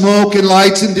have smoke and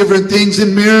lights and different things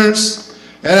in mirrors.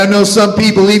 And I know some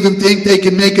people even think they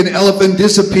can make an elephant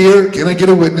disappear. Can I get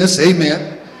a witness?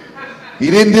 Amen. He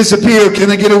didn't disappear.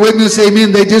 Can I get a witness?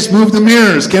 Amen. They just moved the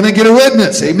mirrors. Can I get a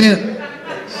witness? Amen.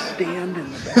 Stand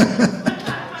in the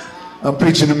back. I'm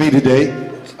preaching to me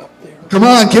today. Come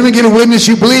on, can I get a witness?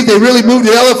 You believe they really moved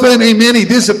the elephant? Amen. He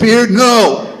disappeared?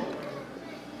 No.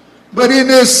 But in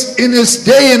this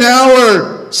day and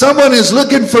hour, someone is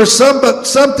looking for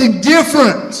something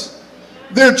different.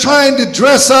 They're trying to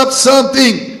dress up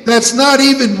something that's not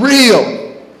even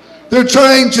real. They're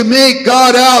trying to make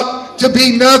God out to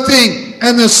be nothing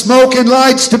and the smoke and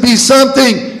lights to be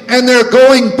something. And they're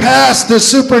going past the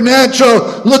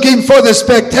supernatural, looking for the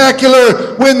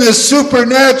spectacular, when the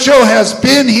supernatural has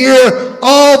been here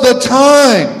all the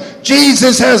time.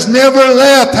 Jesus has never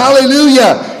left.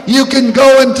 Hallelujah. You can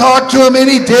go and talk to him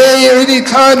any day or any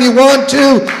time you want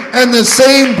to, and the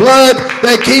same blood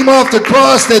that came off the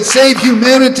cross that saved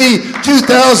humanity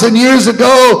 2,000 years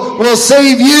ago will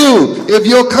save you if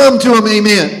you'll come to him.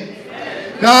 Amen.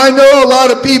 Now, I know a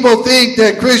lot of people think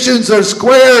that Christians are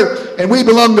square, and we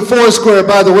belong to Foursquare,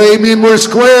 by the way. Amen. We're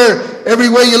square every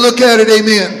way you look at it.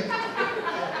 Amen.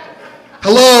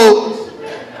 Hello.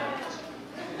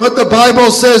 But the Bible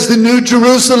says the New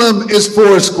Jerusalem is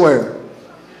Foursquare.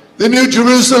 The New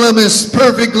Jerusalem is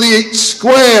perfectly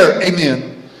square.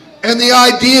 Amen. And the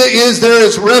idea is there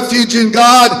is refuge in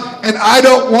God, and I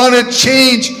don't want to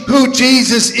change who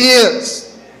Jesus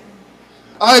is.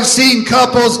 I've seen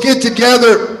couples get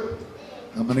together.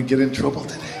 I'm going to get in trouble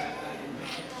today.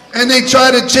 And they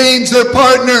try to change their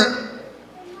partner.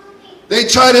 They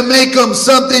try to make them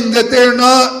something that they're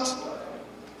not.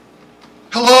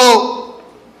 Hello?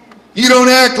 You don't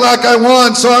act like I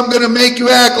want, so I'm going to make you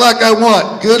act like I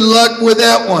want. Good luck with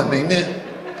that one. Amen.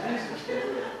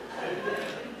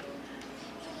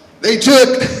 They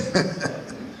took,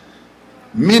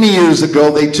 many years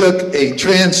ago, they took a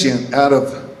transient out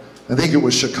of, I think it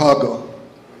was Chicago.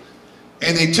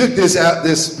 And they took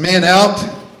this man out,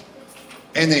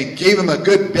 and they gave him a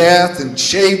good bath and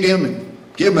shaved him and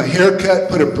gave him a haircut,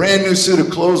 put a brand new suit of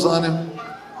clothes on him.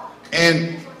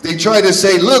 And they tried to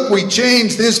say, look, we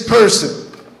changed this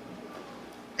person.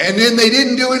 And then they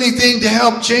didn't do anything to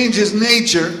help change his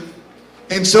nature.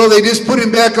 And so they just put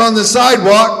him back on the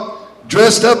sidewalk,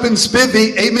 dressed up in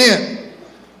spiffy. Amen.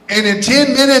 And in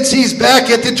 10 minutes, he's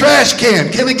back at the trash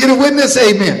can. Can I get a witness?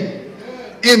 Amen.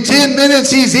 In 10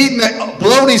 minutes, he's eating a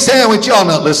bologna sandwich. Y'all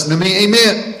not listening to me.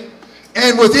 Amen.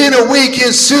 And within a week,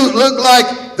 his suit looked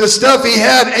like the stuff he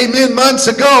had, amen, months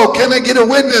ago. Can I get a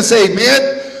witness?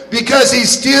 Amen. Because he's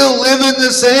still living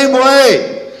the same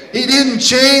way. He didn't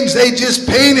change. They just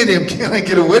painted him. Can I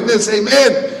get a witness?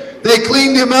 Amen. They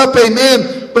cleaned him up.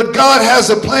 Amen. But God has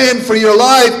a plan for your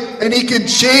life, and he can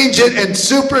change it, and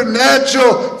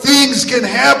supernatural things can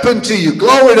happen to you.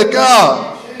 Glory to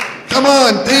God. Come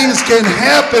on, things can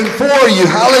happen for you.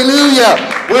 Hallelujah.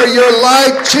 Where your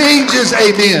life changes.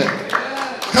 Amen.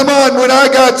 Come on, when I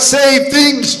got saved,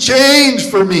 things changed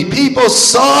for me. People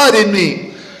saw it in me.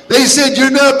 They said,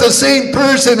 you're not the same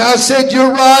person. I said,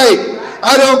 you're right.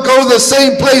 I don't go the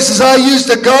same places I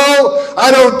used to go.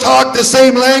 I don't talk the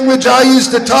same language I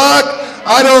used to talk.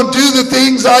 I don't do the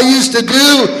things I used to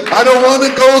do. I don't want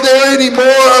to go there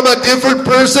anymore. I'm a different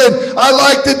person. I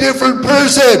like the different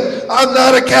person. I'm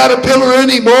not a caterpillar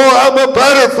anymore. I'm a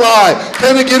butterfly.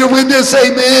 Can I get a witness?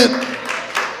 Amen.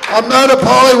 I'm not a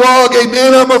pollywog.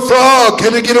 Amen. I'm a frog.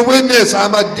 Can I get a witness?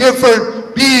 I'm a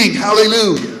different being.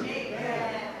 Hallelujah.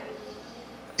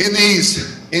 In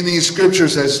these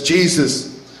scriptures, as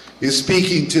Jesus is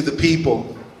speaking to the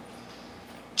people,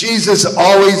 Jesus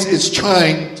always is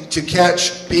trying to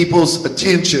catch people's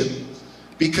attention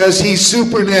because he's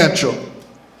supernatural.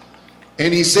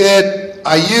 And he said,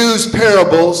 I use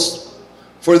parables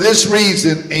for this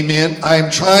reason, amen. I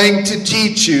am trying to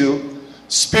teach you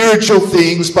spiritual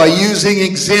things by using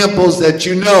examples that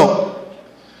you know.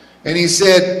 And he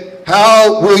said,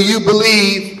 how will you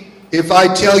believe if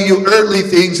I tell you earthly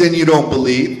things and you don't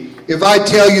believe? If I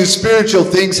tell you spiritual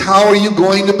things, how are you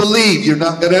going to believe? You're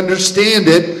not going to understand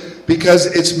it because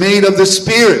it's made of the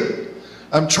Spirit.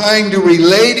 I'm trying to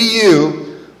relay to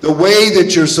you the way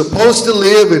that you're supposed to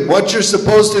live and what you're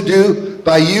supposed to do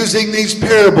by using these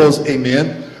parables,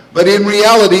 amen. But in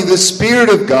reality, the Spirit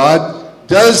of God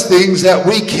does things that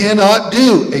we cannot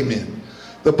do, amen.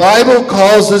 The Bible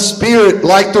calls the Spirit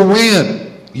like the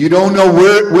wind. You don't know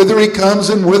whither he comes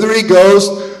and whither he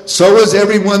goes. So is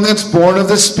everyone that's born of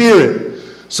the Spirit.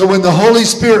 So when the Holy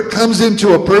Spirit comes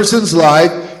into a person's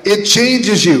life, it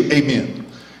changes you, amen.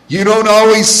 You don't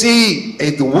always see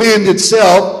the wind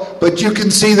itself, but you can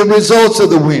see the results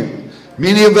of the wind.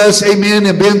 Many of us, amen,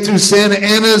 have been through Santa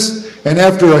Ana's, and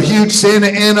after a huge Santa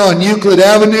Ana on Euclid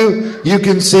Avenue, you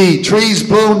can see trees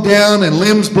blown down and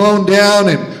limbs blown down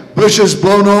and bushes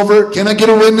blown over. Can I get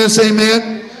a witness,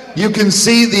 amen? You can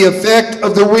see the effect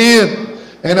of the wind.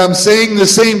 And I'm saying the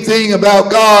same thing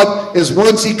about God, is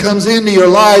once he comes into your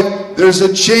life, there's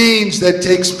a change that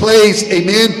takes place,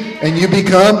 amen, and you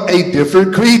become a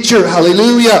different creature.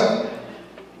 Hallelujah.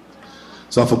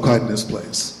 It's awful quiet in this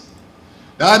place.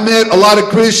 Now, I met a lot of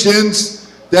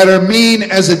Christians that are mean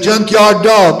as a junkyard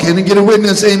dog. Can I get a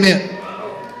witness? Amen.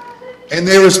 And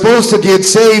they were supposed to get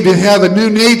saved and have a new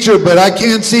nature, but I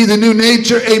can't see the new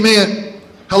nature. Amen.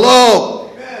 Hello.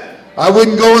 I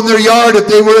wouldn't go in their yard if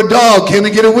they were a dog. Can I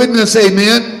get a witness?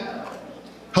 Amen.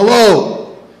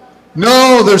 Hello.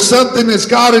 No, there's something that's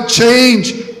got to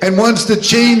change. And once the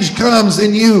change comes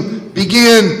and you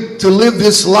begin to live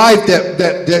this life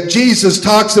that Jesus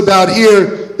talks about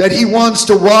here, that he wants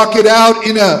to walk it out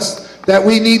in us, that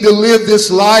we need to live this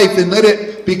life and let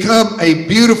it become a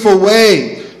beautiful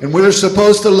way. And we're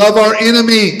supposed to love our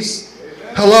enemies.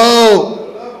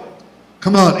 Hello.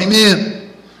 Come on. Amen.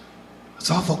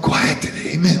 It's awful quiet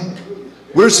today. Amen.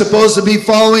 We're supposed to be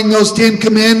following those 10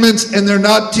 commandments, and they're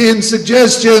not 10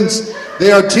 suggestions.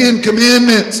 They are 10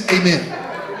 commandments. Amen.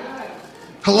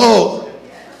 Hello.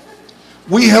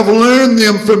 We have learned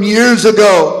them from years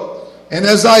ago. And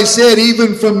as I said,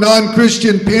 even from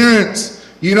non-Christian parents,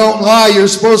 you don't lie. You're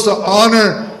supposed to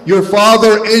honor your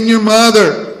father and your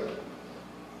mother.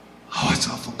 Oh, it's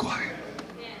awful quiet.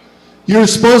 You're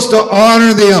supposed to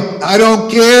honor them. I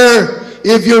don't care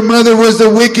if your mother was the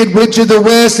wicked witch of the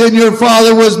west and your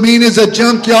father was mean as a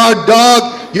junkyard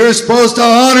dog. You're supposed to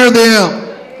honor them.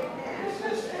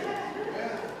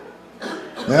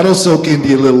 That'll soak into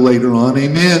you a little later on.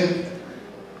 Amen.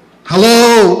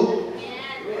 Hello.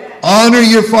 Honor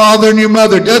your father and your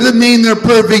mother. Doesn't mean they're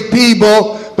perfect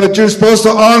people, but you're supposed to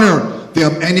honor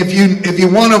them. And if you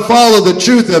want to follow the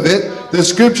truth of it, the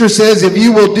scripture says if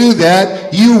you will do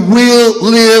that, you will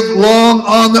live long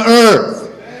on the earth.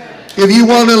 If you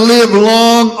want to live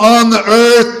long on the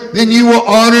earth, then you will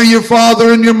honor your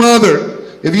father and your mother.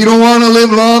 If you don't want to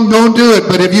live long, don't do it.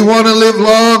 But if you want to live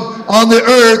long on the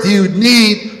earth, you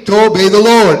need to obey the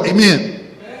Lord. Amen.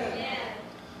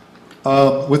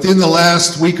 Within the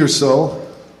last week or so,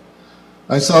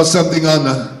 I saw something on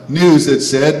the news that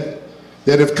said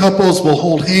that if couples will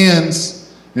hold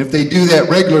hands, and if they do that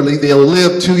regularly, they'll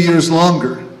live 2 years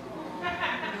longer.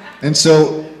 And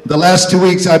so the last 2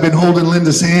 weeks I've been holding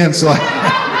Linda's hand, so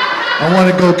I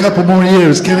want to go a couple more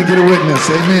years. Can I get a witness?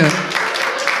 Amen.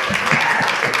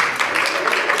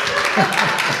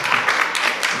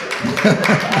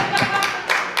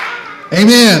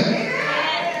 Amen.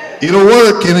 It'll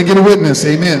work. Can I get a witness?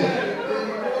 Amen.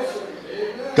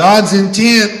 God's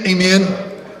intent, amen,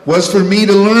 was for me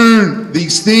to learn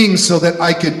these things so that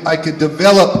I could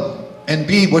develop and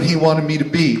be what he wanted me to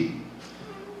be.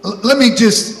 Let me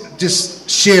just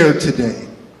share today.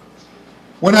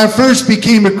 When I first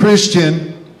became a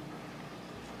Christian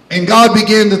and God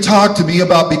began to talk to me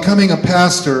about becoming a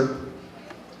pastor,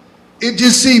 it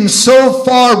just seemed so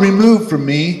far removed from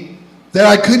me that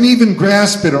I couldn't even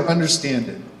grasp it or understand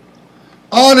it.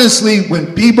 Honestly,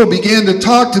 when people began to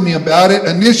talk to me about it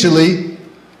initially,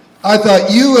 I thought,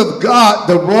 you have got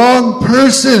the wrong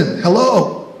person.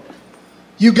 Hello.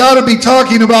 You got to be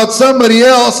talking about somebody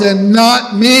else and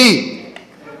not me.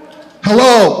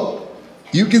 Hello.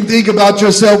 You can think about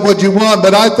yourself what you want,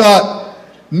 but I thought,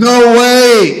 no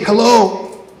way.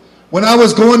 Hello. When I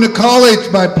was going to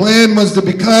college, my plan was to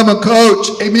become a coach.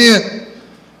 Amen.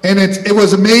 And it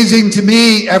was amazing to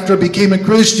me after I became a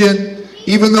Christian.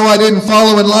 Even though I didn't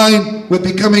follow in line with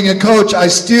becoming a coach, I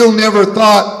still never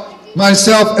thought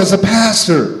myself as a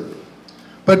pastor.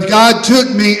 But God took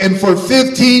me and for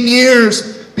 15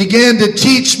 years began to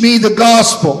teach me the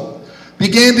gospel,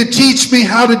 began to teach me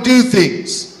how to do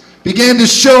things, began to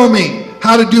show me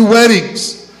how to do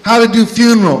weddings, how to do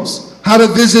funerals, how to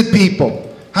visit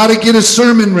people, how to get a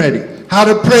sermon ready, how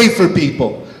to pray for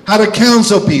people, how to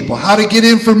counsel people, how to get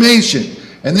information.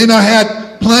 And then I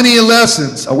had plenty of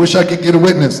lessons. I wish I could get a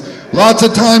witness. Lots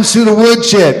of times through the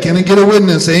woodshed. Can I get a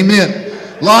witness? Amen.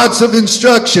 Lots of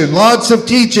instruction, lots of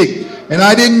teaching. And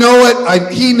I didn't know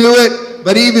it. He knew it.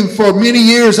 But even for many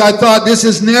years, I thought this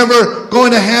is never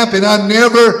going to happen. I'm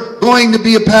never going to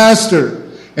be a pastor.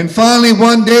 And finally,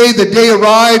 one day, the day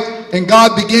arrived, and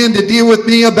God began to deal with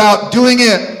me about doing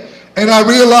it. And I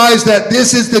realized that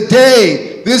this is the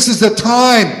day. This is the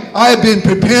time. I have been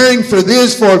preparing for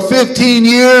this for 15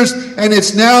 years, and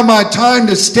it's now my time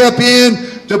to step in,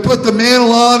 to put the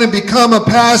mantle on and become a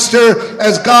pastor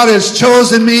as God has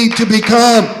chosen me to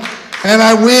become. And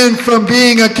I went from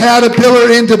being a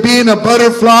caterpillar into being a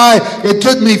butterfly. It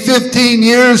took me 15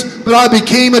 years, but I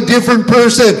became a different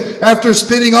person. After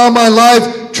spending all my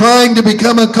life trying to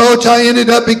become a coach, I ended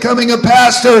up becoming a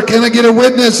pastor. Can I get a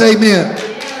witness? Amen.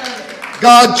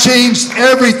 God changed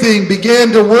everything,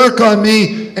 began to work on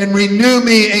me and renew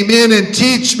me, amen, and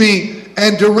teach me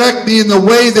and direct me in the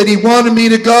way that he wanted me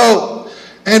to go.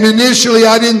 And initially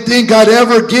I didn't think I'd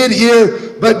ever get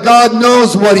here, but God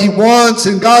knows what he wants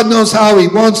and God knows how he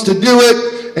wants to do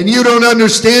it. And you don't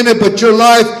understand it, but your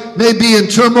life may be in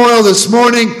turmoil this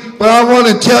morning, But I want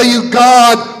to tell you,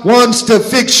 God wants to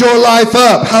fix your life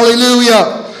up.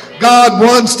 Hallelujah. God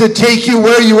wants to take you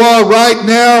where you are right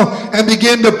now and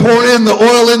begin to pour in the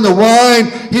oil in the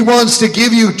wine. He wants to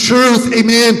give you truth,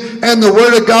 amen, and the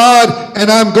Word of God. And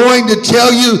I'm going to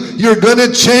tell you, you're going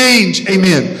to change,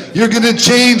 amen. You're going to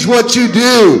change what you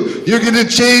do. You're going to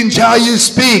change how you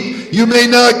speak. You may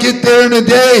not get there in a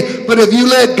day, but if you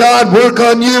let God work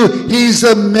on you, He's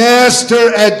a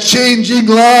master at changing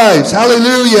lives.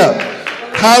 Hallelujah.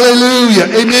 Hallelujah.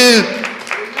 Amen.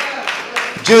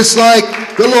 Just like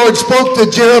the Lord spoke to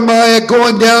Jeremiah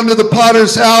going down to the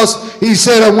potter's house, He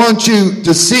said, I want you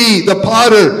to see the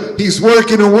potter. He's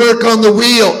working a work on the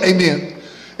wheel. Amen.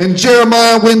 And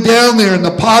Jeremiah went down there, and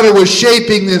the potter was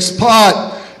shaping this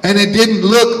pot, and it didn't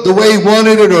look the way he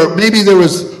wanted it, or maybe there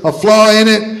was a flaw in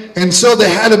it. And so they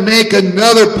had to make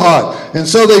another pot. And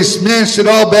so they smashed it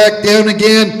all back down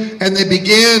again, and they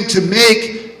began to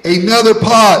make another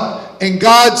pot. And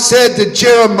God said to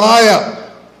Jeremiah,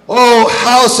 oh,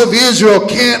 house of Israel,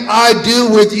 can't I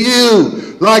do with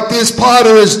you like this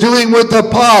potter is doing with the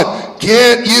pot?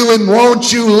 Can't you and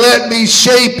won't you let me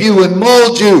shape you and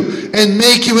mold you and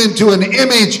make you into an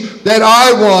image that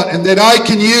I want and that I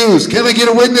can use? Can I get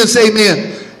a witness?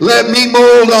 Amen. Let me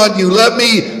mold on you. Let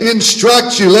me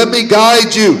instruct you. Let me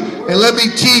guide you. And let me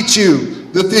teach you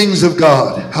the things of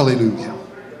God. Hallelujah.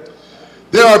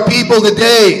 There are people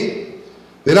today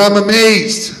that I'm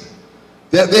amazed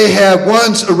that they have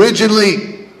once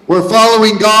originally were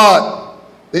following God.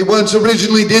 They once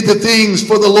originally did the things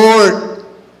for the Lord.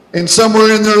 And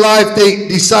somewhere in their life they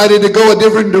decided to go a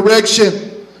different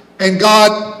direction. And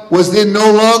God was then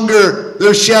no longer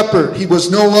their shepherd. He was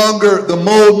no longer the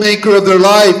mold maker of their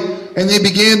life. And they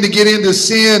began to get into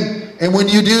sin. And when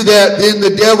you do that, then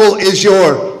the devil is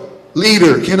your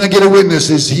leader. Can I get a witness?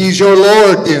 He's your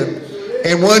Lord then.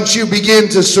 And once you begin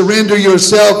to surrender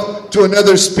yourself to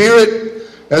another spirit,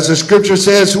 as the scripture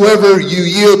says, whoever you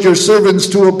yield your servants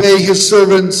to obey his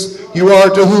servants, you are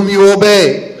to whom you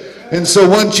obey. And so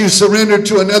once you surrender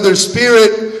to another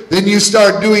spirit, then you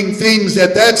start doing things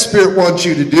that that spirit wants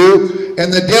you to do.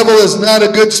 And the devil is not a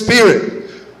good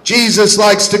spirit. Jesus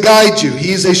likes to guide you.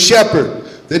 He's a shepherd.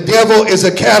 The devil is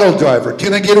a cattle driver.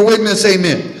 Can I get a witness?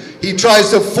 Amen. He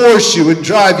tries to force you and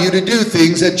drive you to do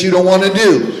things that you don't want to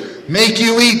do. Make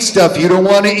you eat stuff you don't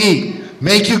want to eat.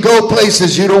 Make you go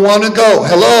places you don't want to go.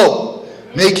 Hello.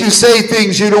 Make you say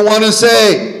things you don't want to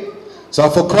say. It's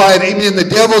awful quiet. Amen. The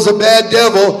devil's a bad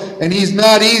devil, and he's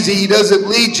not easy. He doesn't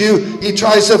lead you. He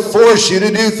tries to force you to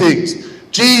do things.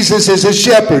 Jesus is a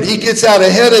shepherd. He gets out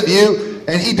ahead of you,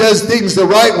 and he does things the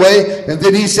right way. And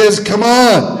then he says, come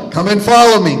on, come and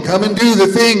follow me. Come and do the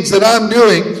things that I'm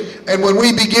doing. And when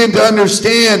we begin to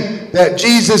understand that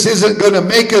Jesus isn't going to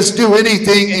make us do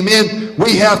anything, amen,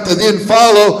 we have to then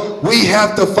follow. We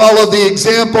have to follow the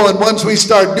example. And once we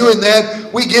start doing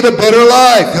that, we get a better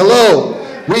life. Hello.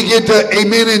 We get to,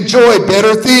 amen, enjoy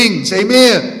better things.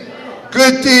 Amen.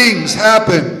 Good things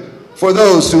happen for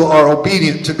those who are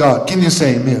obedient to God. Can you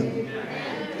say amen?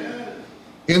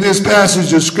 In this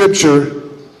passage of scripture,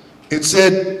 it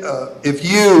said,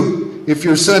 if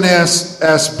your son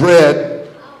asks bread,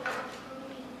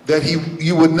 that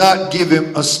you would not give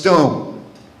him a stone.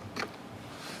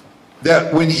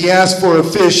 That when he asked for a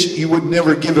fish, you would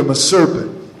never give him a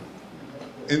serpent.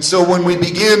 And so when we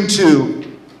begin to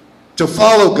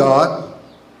follow God,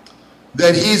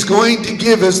 that he's going to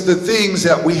give us the things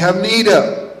that we have need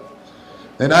of.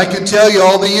 And I can tell you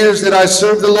all the years that I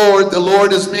served the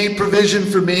Lord has made provision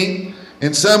for me.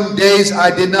 And some days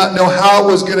I did not know how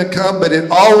it was going to come, but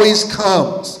it always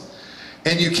comes.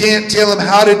 And you can't tell him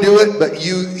how to do it, but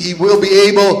he will be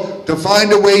able to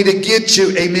find a way to get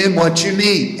you, amen, what you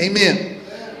need. Amen.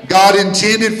 God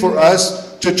intended for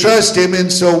us to trust him,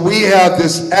 and so we have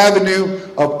this avenue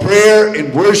of prayer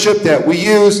and worship that we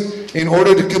use in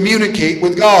order to communicate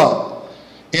with God.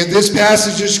 In this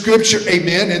passage of scripture,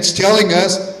 amen, it's telling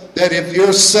us that if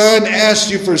your son asked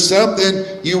you for something,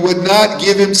 you would not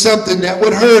give him something that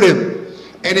would hurt him.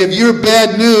 And if you're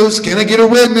bad news, can I get a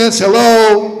witness?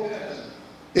 Hello?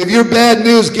 If you're bad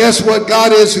news, guess what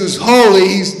God is who's holy?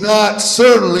 He's not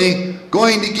certainly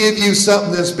going to give you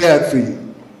something that's bad for you.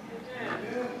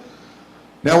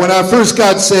 Now, when I first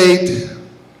got saved,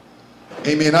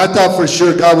 amen, I thought for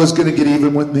sure God was going to get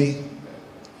even with me.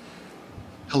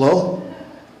 Hello?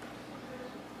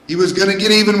 He was going to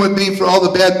get even with me for all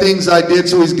the bad things I did,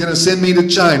 so he's going to send me to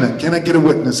China. Can I get a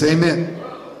witness? Amen.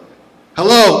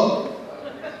 Hello?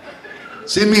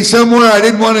 Send me somewhere I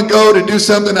didn't want to go to do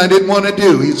something I didn't want to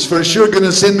do. He's for sure going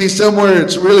to send me somewhere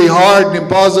it's really hard and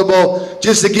impossible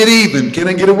just to get even. Can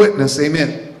I get a witness?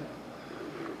 Amen.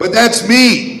 But that's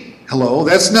me. Hello,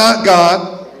 that's not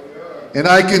God. And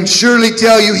I can surely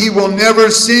tell you, He will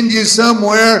never send you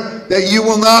somewhere that you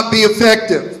will not be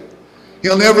effective.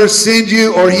 He'll never send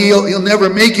you, or He'll never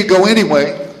make you go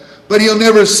anyway, but He'll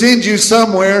never send you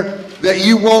somewhere that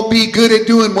you won't be good at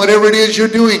doing whatever it is you're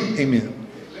doing. Amen.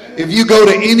 If you go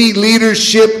to any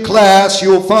leadership class,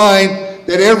 you'll find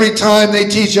that every time they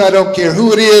teach, I don't care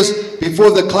who it is,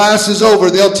 before the class is over,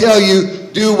 they'll tell you,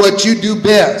 do what you do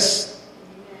best.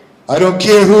 I don't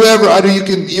care whoever.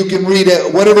 You can read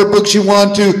whatever books you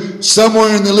want to.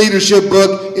 Somewhere in the leadership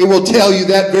book, it will tell you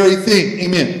that very thing.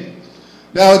 Amen.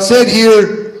 Now it said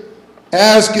here,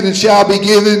 ask and it shall be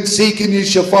given, seek and you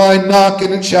shall find, knock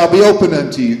and it shall be opened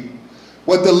unto you.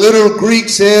 What the literal Greek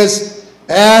says,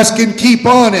 ask and keep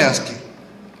on asking.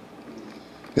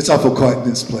 It's awful quiet in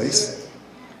this place.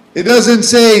 It doesn't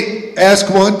say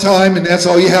ask one time and that's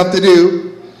all you have to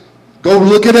do. Go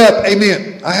look it up.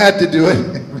 Amen. I had to do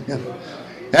it.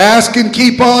 Ask and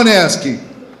keep on asking.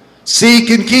 Seek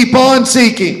and keep on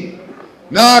seeking.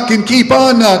 Knock and keep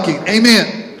on knocking.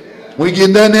 Amen. When you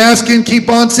get done asking, keep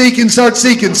on seeking, start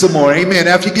seeking some more. Amen.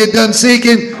 After you get done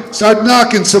seeking, start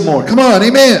knocking some more. Come on.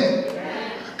 Amen.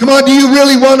 Come on. Do you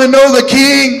really want to know the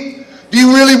King? Do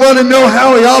you really want to know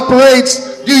how He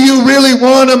operates? Do you really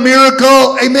want a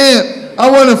miracle? Amen. I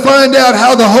want to find out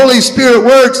how the Holy Spirit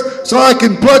works so I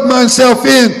can plug myself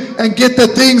in and get the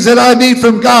things that I need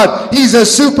from God. He's a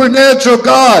supernatural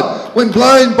God. When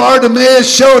blind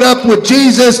Bartimaeus showed up with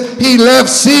Jesus, he left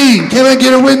seeing. Can I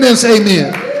get a witness?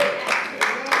 Amen.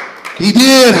 He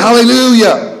did.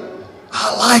 Hallelujah.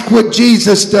 I like what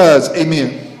Jesus does.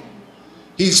 Amen.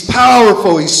 He's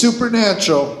powerful. He's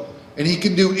supernatural. And He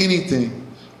can do anything.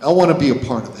 I want to be a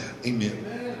part of that. Amen.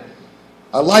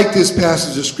 I like this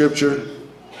passage of Scripture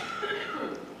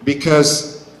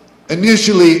because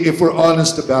initially, if we're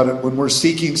honest about it, when we're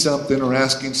seeking something or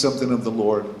asking something of the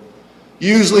Lord,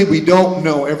 usually we don't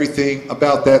know everything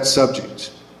about that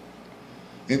subject.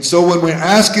 And so when we're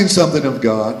asking something of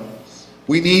God,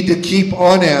 we need to keep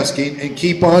on asking and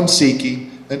keep on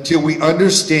seeking until we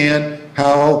understand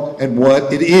how and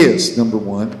what it is, number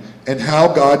one, and how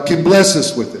God can bless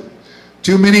us with it.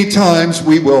 Too many times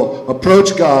we will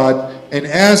approach God and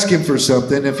ask Him for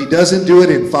something. If He doesn't do it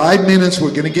in 5 minutes, we're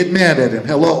going to get mad at Him.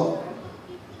 Hello.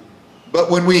 But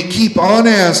when we keep on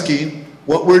asking,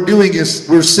 what we're doing is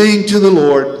we're saying to the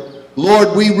Lord,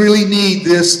 Lord, we really need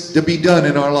this to be done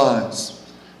in our lives.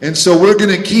 And so we're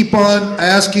going to keep on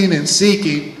asking and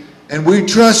seeking, and we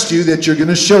trust You that You're going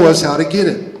to show us how to get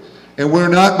it. And we're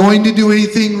not going to do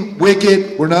anything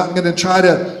wicked. We're not going to try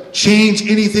to change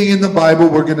anything in the Bible.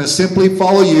 We're going to simply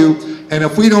follow You. And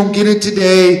if we don't get it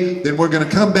today, then we're going to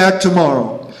come back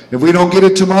tomorrow. If we don't get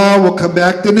it tomorrow, we'll come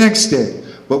back the next day.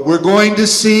 But we're going to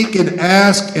seek and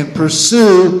ask and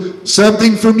pursue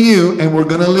something from You, and we're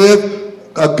going to live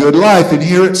a good life. And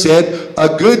here it said,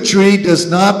 a good tree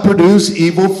does not produce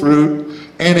evil fruit,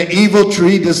 and an evil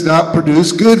tree does not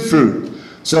produce good fruit.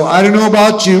 So I don't know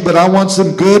about you, but I want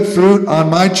some good fruit on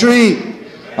my tree.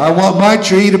 I want my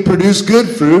tree to produce good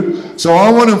fruit, so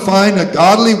I want to find a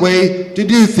godly way to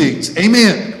do things.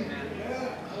 Amen.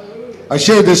 I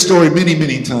shared this story many,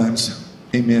 many times.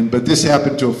 Amen. But this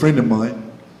happened to a friend of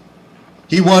mine.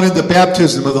 He wanted the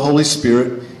baptism of the Holy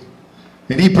Spirit,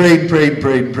 and he prayed and prayed and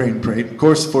prayed and prayed and prayed, of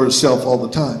course, for himself all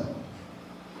the time.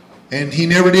 And he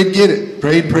never did get it.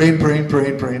 Prayed, prayed, prayed,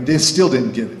 prayed, prayed, and still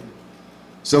didn't get it.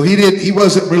 So he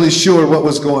wasn't really sure what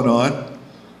was going on.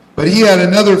 But he had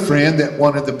another friend that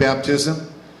wanted the baptism.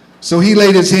 So he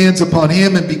laid his hands upon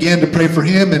him and began to pray for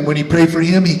him. And when he prayed for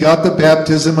him, he got the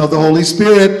baptism of the Holy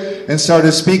Spirit and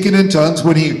started speaking in tongues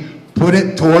when he put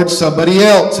it towards somebody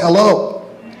else. Hello.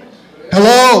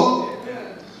 Hello.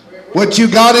 What you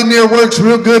got in there works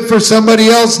real good for somebody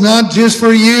else, not just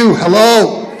for you.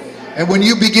 Hello. And when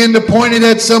you begin to point it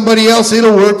at somebody else,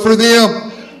 it'll work for them.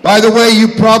 By the way, you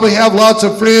probably have lots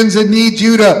of friends that need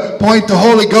you to point the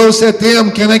Holy Ghost at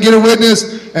them. Can I get a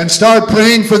witness? And start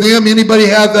praying for them. Anybody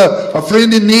have a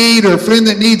friend in need or a friend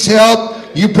that needs help?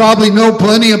 You probably know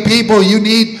plenty of people. You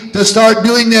need to start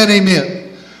doing that.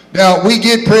 Amen. Now, we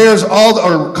get prayers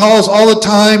or calls all the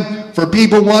time for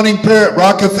people wanting prayer at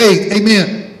Rock of Faith.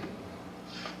 Amen.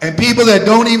 And people that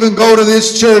don't even go to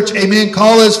this church, amen,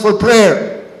 call us for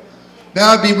prayer.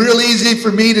 Now, it'd be real easy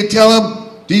for me to tell them,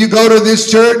 do you go to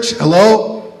this church?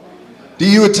 Hello? Do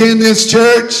you attend this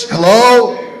church?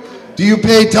 Hello? Do you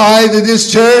pay tithe to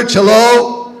this church?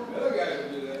 Hello?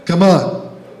 Come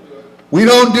on. We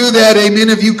don't do that, amen.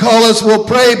 If you call us, we'll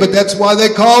pray, but that's why they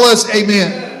call us,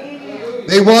 amen.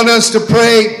 They want us to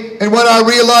pray, and when I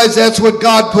realize that's what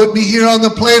God put me here on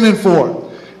the planet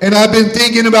for. And I've been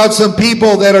thinking about some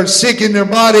people that are sick in their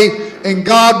body, and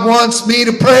God wants me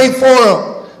to pray for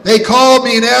them. They called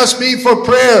me and asked me for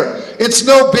prayer. It's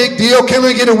no big deal. Can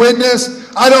we get a witness?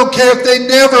 I don't care if they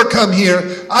never come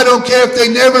here. I don't care if they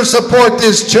never support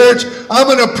this church. I'm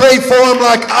going to pray for them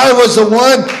like I was the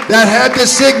one that had the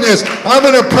sickness. I'm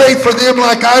going to pray for them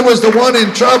like I was the one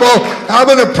in trouble. I'm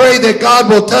going to pray that God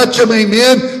will touch them,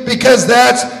 amen, because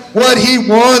that's what he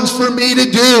wants for me to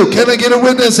do. Can I get a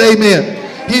witness? Amen.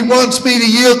 He wants me to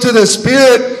yield to the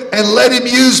Spirit and let him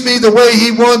use me the way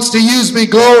he wants to use me.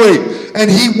 Glory. And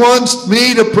he wants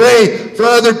me to pray for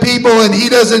other people, and he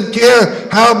doesn't care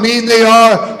how mean they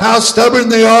are, how stubborn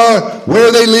they are,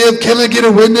 where they live. Can I get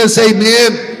a witness?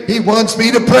 Amen. He wants me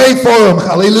to pray for them.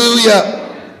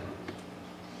 Hallelujah.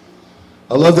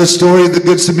 I love the story of the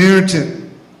Good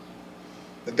Samaritan.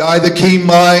 The guy that came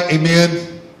by,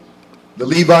 amen. The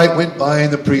Levite went by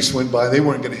and the priest went by. They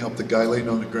weren't going to help the guy laying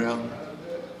on the ground.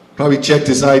 Probably checked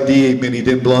his ID, amen. He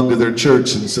didn't belong to their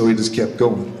church, and so he just kept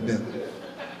going. Amen.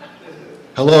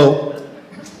 Hello.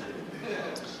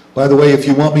 By the way, if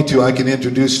you want me to, I can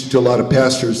introduce you to a lot of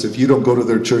pastors. If you don't go to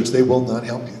their church, they will not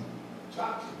help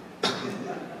you.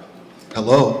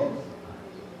 Hello.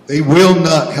 They will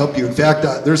not help you. In fact,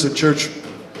 there's a church,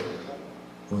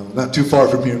 well, not too far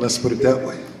from here, let's put it that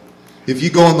way. If you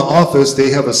go in the office,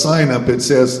 they have a sign up that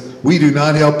says, "We do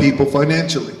not help people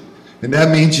financially." And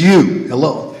that means you.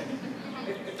 Hello.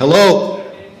 Hello.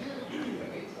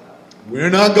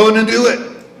 We're not going to do it.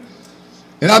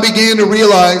 And I began to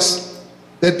realize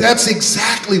that that's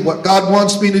exactly what God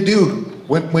wants me to do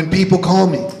when people call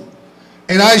me.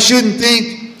 And I shouldn't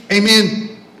think,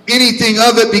 amen, anything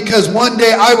of it, because one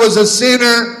day I was a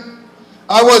sinner.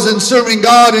 I wasn't serving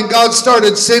God, and God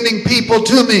started sending people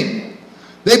to me.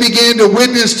 They began to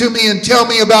witness to me and tell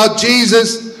me about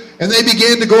Jesus, and they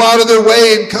began to go out of their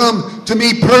way and come to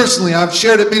me personally. I've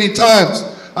shared it many times.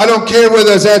 I don't care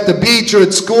whether I was at the beach or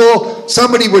at school.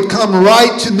 Somebody would come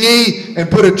right to me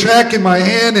and put a tract in my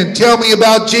hand and tell me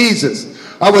about Jesus.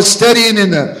 I was studying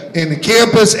in the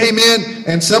campus, amen,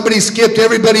 and somebody skipped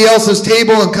everybody else's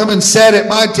table and come and sat at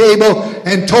my table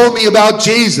and told me about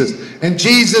Jesus. And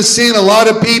Jesus sent a lot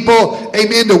of people,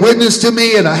 amen, to witness to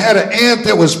me. And I had an aunt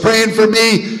that was praying for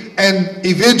me, and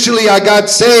eventually I got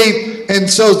saved. And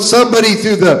so somebody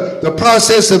through the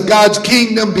process of God's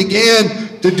kingdom began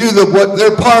to do what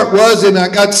their part was, and I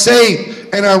got saved.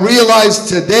 And I realized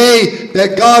today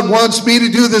that God wants me to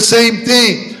do the same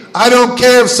thing. I don't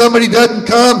care if somebody doesn't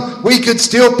come, we could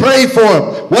still pray for them.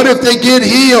 What if they get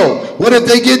healed? What if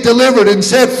they get delivered and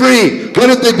set free? What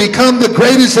if they become the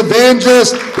greatest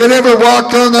evangelist that ever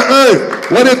walked on the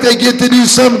earth? What if they get to do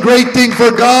some great thing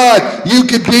for God? You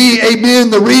could be, amen,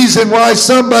 the reason why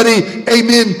somebody,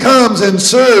 amen, comes and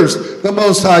serves the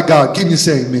Most High God. Can you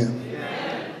say amen?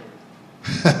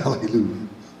 Hallelujah.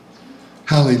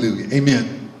 Hallelujah.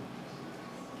 Amen.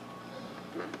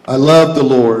 I love the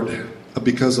Lord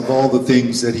because of all the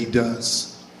things that he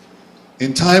does.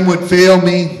 And time would fail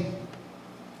me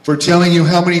for telling you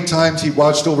how many times he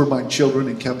watched over my children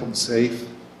and kept them safe.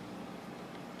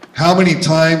 How many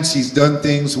times he's done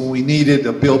things when we needed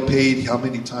a bill paid, how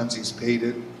many times he's paid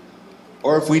it.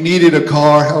 Or if we needed a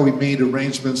car, how he made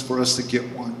arrangements for us to get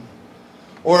one.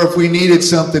 Or if we needed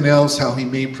something else, how he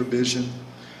made provision.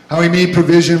 How he made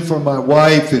provision for my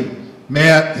wife and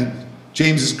Matt and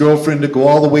James's girlfriend to go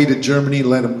all the way to Germany,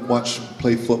 let him watch them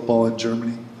play football in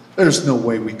Germany. There's no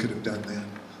way we could have done that.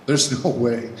 There's no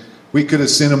way. We could have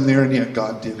sent them there, and yet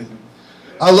God did it.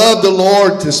 I love the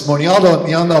Lord this morning.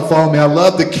 Y'all not follow me. I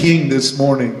love the King this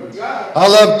morning. I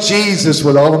love Jesus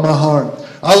with all of my heart.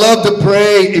 I love to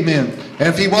pray, amen. And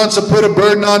if he wants to put a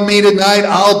burden on me tonight,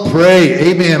 I'll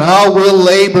pray, amen. I will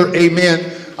labor,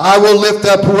 amen. I will lift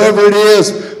up whoever it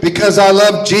is because I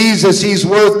love Jesus. He's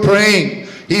worth praying.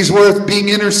 He's worth being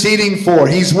interceding for.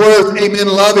 He's worth, amen,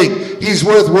 loving. He's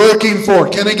worth working for.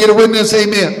 Can I get a witness?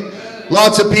 Amen.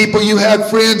 Lots of people, you have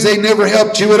friends, they never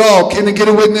helped you at all. Can I get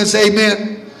a witness?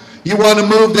 Amen. You want to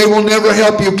move, they will never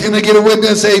help you. Can I get a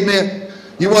witness? Amen.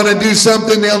 You want to do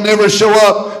something, they'll never show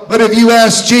up. But if you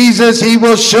ask Jesus, he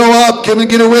will show up. Can I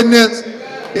get a witness?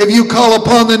 If you call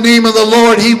upon the name of the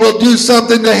Lord, he will do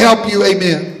something to help you.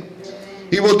 Amen.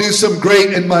 He will do some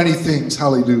great and mighty things.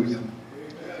 Hallelujah.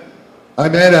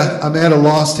 I'm at a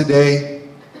loss today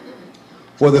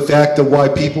for the fact of why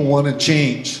people want to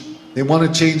change. They want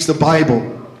to change the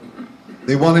Bible.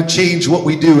 They want to change what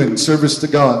we do in service to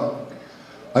God.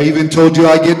 I even told you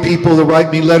I get people to write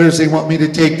me letters. They want me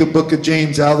to take the book of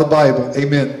James out of the Bible.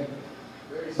 Amen.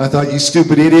 I thought, you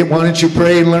stupid idiot, why don't you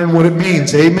pray and learn what it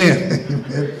means? Amen.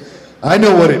 Amen. I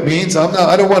know what it means.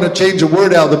 I don't want to change a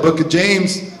word out of the book of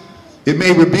James. It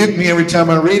may rebuke me every time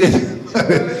I read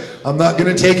it. I'm not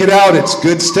going to take it out. It's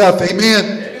good stuff.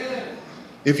 Amen.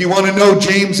 If you want to know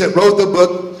James that wrote the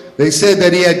book, they said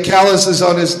that he had calluses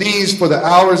on his knees for the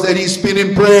hours that he spent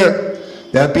in prayer.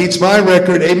 That beats my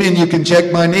record. Amen. You can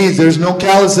check my knees. There's no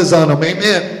calluses on them.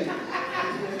 Amen.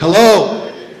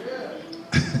 Hello.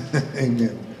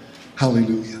 Amen.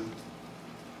 Hallelujah.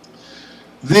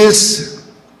 This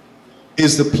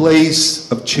is the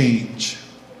place of change.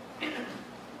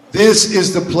 This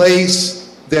is the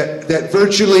place that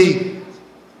virtually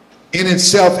in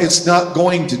itself it's not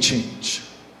going to change.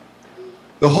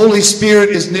 The Holy Spirit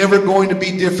is never going to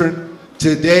be different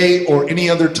today or any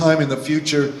other time in the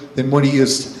future than what he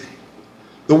is today.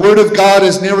 The Word of God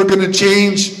is never going to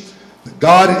change.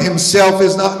 God himself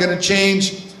is not going to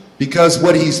change, because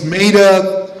what he's made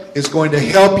of is going to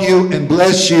help you and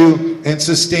bless you and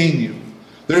sustain you.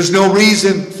 There's no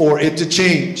reason for it to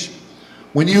change.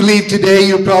 When you leave today,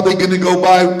 you're probably going to go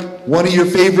buy one of your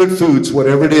favorite foods,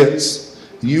 whatever it is.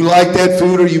 You like that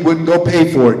food or you wouldn't go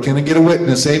pay for it. Can I get a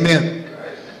witness? Amen.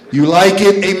 You like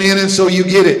it, amen, and so you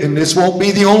get it. And this won't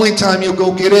be the only time you'll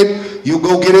go get it. You'll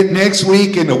go get it next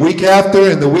week and the week after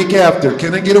and the week after.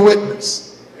 Can I get a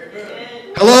witness?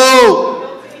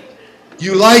 Hello?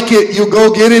 You like it, you'll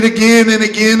go get it again and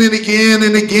again and again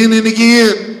and again and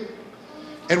again.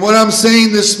 And what I'm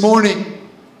saying this morning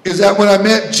is that when I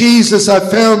met Jesus, I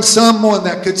found someone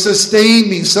that could sustain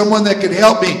me, someone that could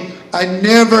help me. I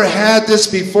never had this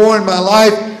before in my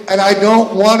life, and I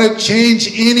don't want to change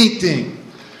anything.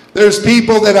 There's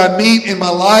people that I meet in my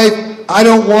life, I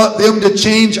don't want them to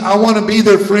change. I want to be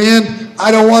their friend.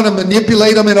 I don't want to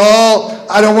manipulate them at all.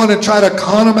 I don't want to try to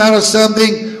con them out of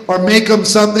something or make them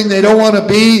something they don't want to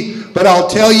be. But I'll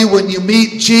tell you, when you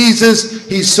meet Jesus,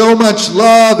 he's so much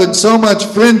love and so much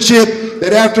friendship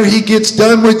that after he gets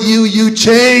done with you, you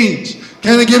change.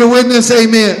 Can I get a witness?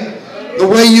 Amen. The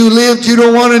way you lived, you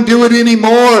don't want to do it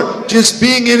anymore. Just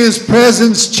being in his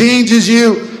presence changes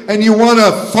you, and you want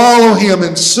to follow him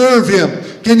and serve him.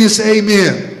 Can you say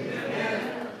amen?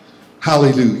 Amen.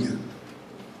 Hallelujah.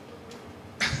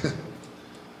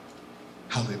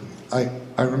 Hallelujah.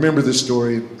 I remember this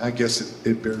story. I guess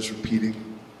it bears repeating.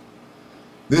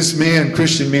 This man,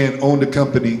 Christian man, owned a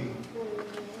company.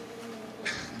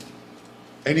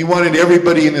 And he wanted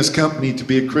everybody in his company to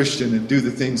be a Christian and do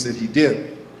the things that he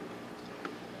did.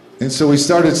 And so he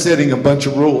started setting a bunch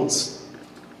of rules.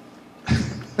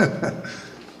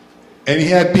 And he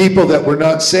had people that were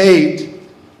not saved.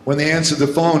 When they answered the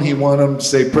phone, he wanted them to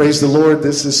say, "Praise the Lord,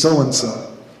 this is so-and-so."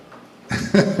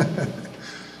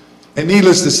 And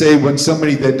needless to say, when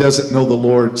somebody that doesn't know the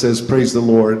Lord says, "Praise the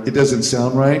Lord," it doesn't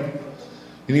sound right.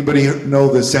 Anybody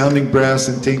know the sounding brass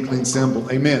and tinkling cymbal?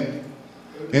 Amen.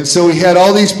 And so he had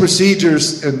all these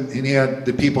procedures, and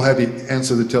the people had to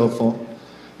answer the telephone.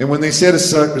 And when they said a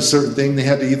certain thing, they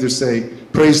had to either say,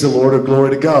 "Praise the Lord," or "Glory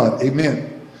to God." Amen.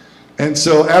 And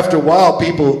so after a while,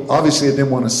 people obviously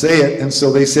didn't want to say it, and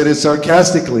so they said it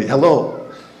sarcastically. Hello.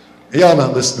 Y'all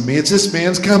not listening to me. It's this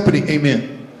man's company.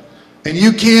 Amen. And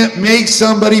you can't make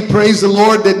somebody praise the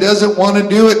Lord that doesn't want to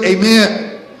do it.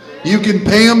 Amen. You can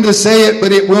pay them to say it,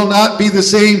 but it will not be the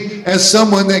same as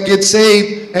someone that gets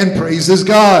saved and praises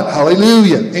God.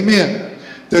 Hallelujah. Amen.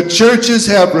 The churches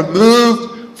have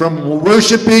removed from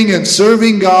worshiping and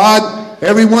serving God.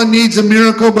 Everyone needs a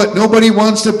miracle, but nobody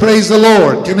wants to praise the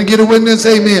Lord. Can I get a witness?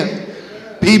 Amen.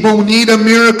 People need a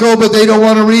miracle, but they don't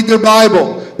want to read their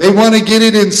Bible. They want to get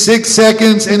it in 6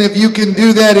 seconds, and if you can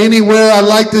do that anywhere, I'd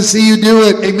like to see you do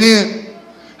it. Amen.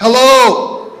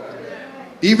 Hello.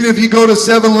 Even if you go to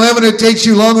 7-Eleven, it takes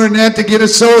you longer than that to get a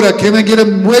soda. Can I get a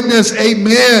witness?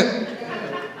 Amen.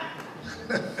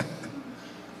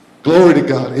 Glory to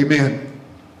God. Amen.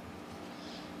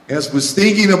 As I was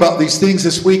thinking about these things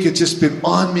this week, it's just been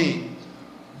on me.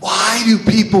 Why do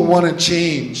people want to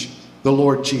change the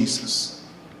Lord Jesus?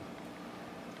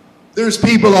 There's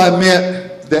people I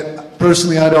met that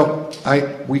personally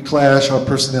we clash, our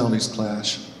personalities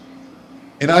clash.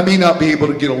 And I may not be able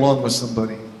to get along with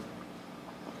somebody.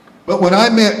 But when I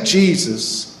met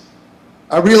Jesus,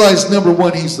 I realized, number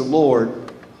one, he's the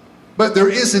Lord. But there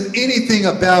isn't anything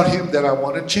about him that I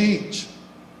want to change.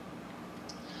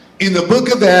 In the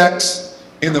book of Acts,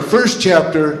 in the 1st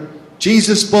chapter,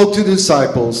 Jesus spoke to the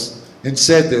disciples and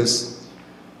said this: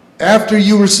 "After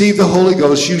you receive the Holy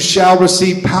Ghost, you shall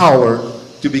receive power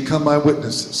to become my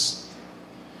witnesses."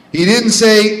 He didn't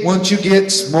say, once you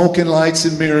get smoke and lights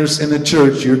and mirrors in the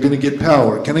church, you're going to get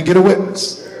power. Can I get a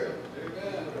witness?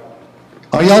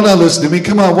 Are y'all not listening to me?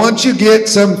 Come on, once you get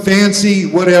some fancy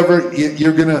whatever,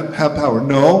 you're going to have power.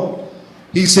 No.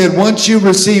 He said, once you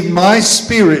receive my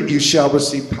Spirit, you shall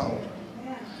receive power.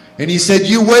 And he said,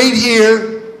 you wait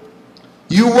here.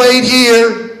 You wait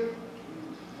here.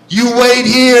 You wait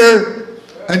here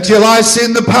until I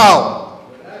send the power.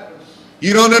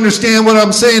 You don't understand what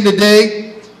I'm saying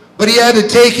today, but he had to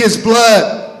take his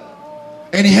blood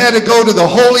and he had to go to the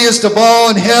holiest of all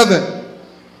in heaven.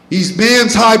 He's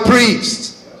man's high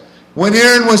priest. When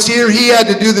Aaron was here, he had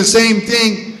to do the same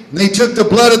thing. And they took the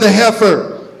blood of the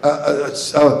heifer,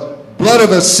 blood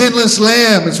of a sinless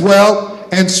lamb as well,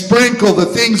 and sprinkled the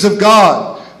things of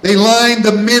God. They lined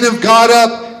the men of God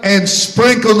up and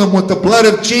sprinkled them with the blood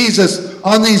of Jesus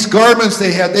on these garments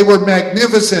they had. They were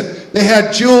magnificent. They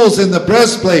had jewels in the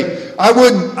breastplate. I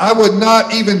would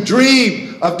not even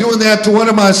dream of doing that to one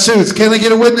of my suits. Can I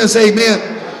get a witness? Amen.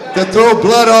 To throw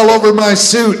blood all over my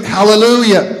suit.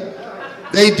 Hallelujah.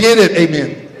 They did it.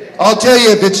 Amen. I'll tell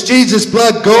you, if it's Jesus'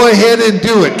 blood, go ahead and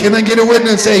do it. Can I get a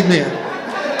witness? Amen.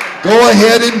 Go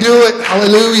ahead and do it.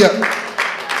 Hallelujah.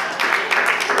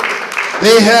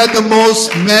 They had the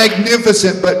most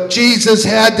magnificent, but Jesus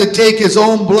had to take his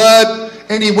own blood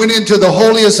and he went into the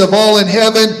holiest of all in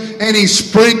heaven and he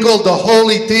sprinkled the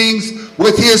holy things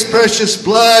with his precious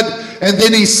blood, and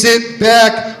then he sent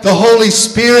back the Holy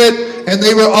Spirit, and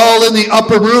they were all in the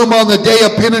upper room on the day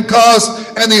of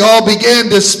Pentecost, and they all began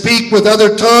to speak with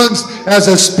other tongues as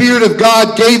the Spirit of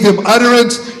God gave them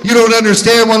utterance. You don't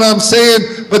understand what I'm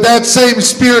saying, but that same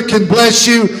Spirit can bless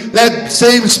you. That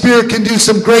same Spirit can do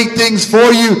some great things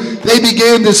for you. They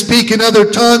began to speak in other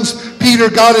tongues.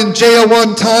 Peter got in jail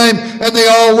one time, and they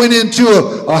all went into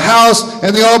a house,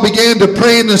 and they all began to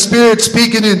pray in the Spirit,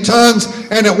 speaking in tongues.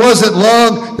 And it wasn't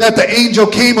long that the angel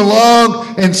came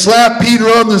along and slapped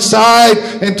Peter on the side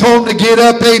and told him to get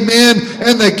up, amen.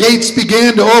 And the gates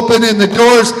began to open and the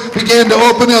doors began to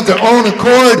open of their own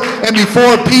accord. And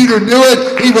before Peter knew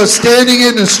it, he was standing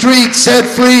in the street set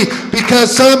free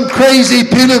because some crazy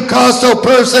Pentecostal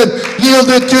person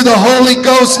yielded to the Holy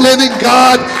Ghost living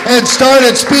God and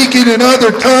started speaking in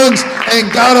other tongues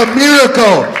and got a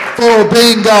miracle for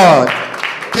obeying God.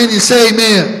 Can you say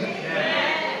amen?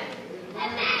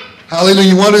 Hallelujah.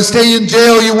 You want to stay in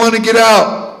jail? You want to get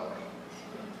out?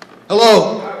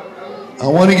 Hello? I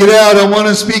want to get out. I want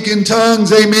to speak in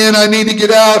tongues. Amen. I need to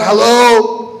get out.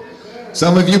 Hello?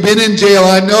 Some of you been in jail.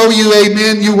 I know you.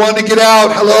 Amen. You want to get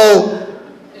out. Hello?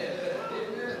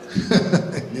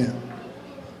 Yeah.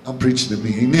 I'm preaching to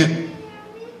me. Amen.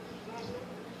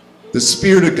 The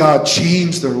Spirit of God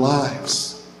changed their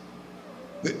lives.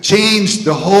 It changed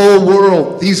the whole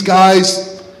world. These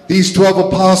guys, these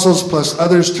 12 apostles plus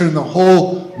others, turned the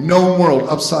whole known world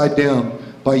upside down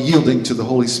by yielding to the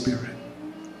Holy Spirit.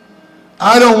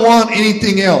 I don't want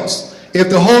anything else. If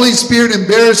the Holy Spirit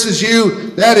embarrasses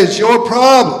you, that is your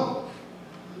problem.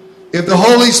 If the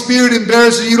Holy Spirit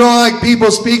embarrasses you, don't like people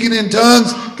speaking in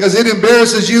tongues because it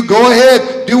embarrasses you, go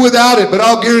ahead, do without it. But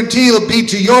I'll guarantee it'll be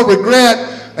to your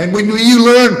regret. And when you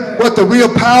learn what the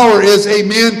real power is,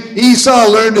 amen. Esau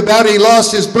learned about it. He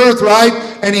lost his birthright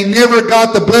and he never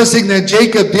got the blessing that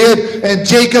Jacob did. And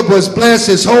Jacob was blessed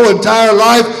his whole entire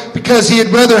life because he'd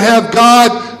rather have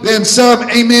God than some,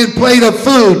 amen, plate of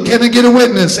food. Can I get a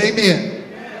witness? Amen.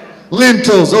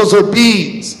 Lentils, those are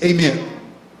beans. Amen.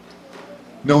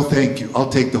 No, thank you. I'll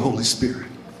take the Holy Spirit.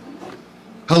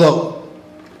 Hello.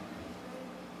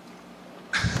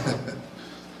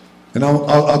 And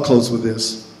I'll close with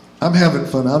this. I'm having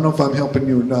fun. I don't know if I'm helping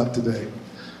you or not today,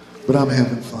 but I'm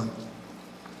having fun.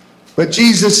 But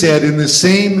Jesus said in the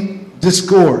same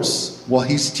discourse while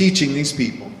he's teaching these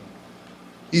people,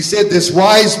 he said this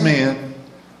wise man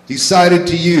decided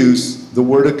to use the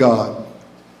Word of God.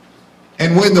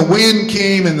 And when the wind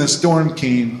came and the storm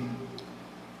came,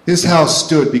 his house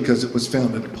stood because it was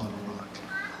founded upon a rock.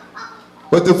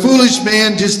 But the foolish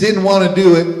man just didn't want to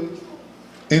do it.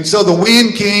 And so the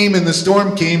wind came and the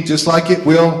storm came, just like it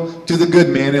will to the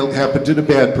good man, it'll happen to the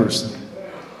bad person.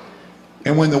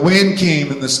 And when the wind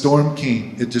came and the storm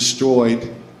came, it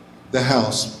destroyed the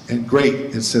house. And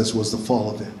great, it says, was the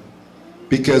fall of it.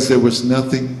 Because there was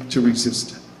nothing to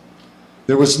resist it.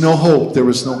 There was no hope. There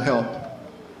was no help.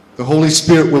 The Holy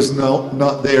Spirit was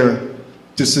not there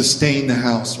to sustain the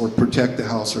house or protect the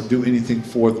house or do anything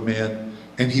for the man.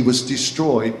 And he was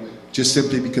destroyed just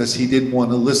simply because he didn't want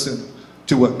to listen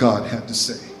to what God had to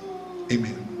say.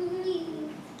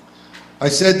 Amen. I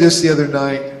said this the other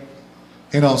night,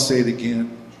 and I'll say it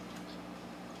again.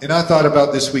 And I thought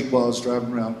about this week while I was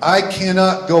driving around. I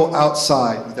cannot go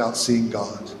outside without seeing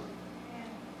God.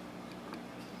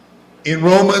 In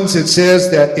Romans, it says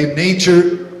that in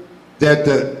nature, that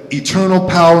the eternal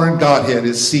power in Godhead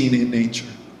is seen in nature.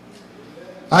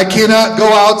 I cannot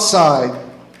go outside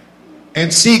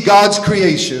and see God's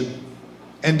creation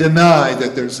and deny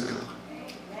that there's a God.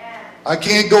 I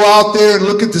can't go out there and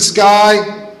look at the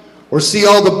sky or see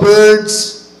all the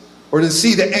birds or to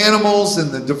see the animals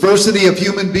and the diversity of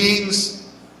human beings.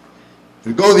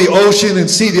 To go to the ocean and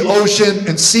see the ocean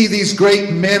and see these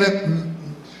great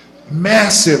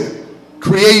massive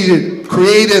creative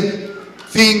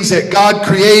things that God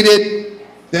created,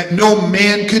 that no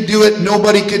man could do it,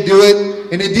 nobody could do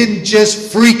it, and it didn't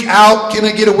just freak out. Can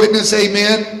I get a witness?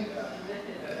 Amen.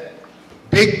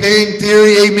 Big Bang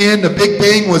Theory, amen. The Big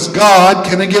Bang was God.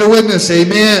 Can I get a witness?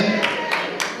 Amen.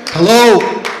 Hello.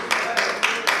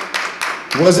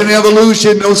 It wasn't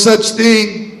evolution, no such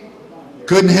thing.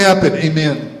 Couldn't happen,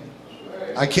 amen.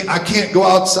 I can't go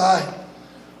outside.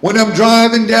 When I'm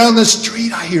driving down the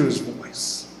street, I hear his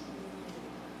voice.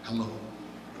 Hello.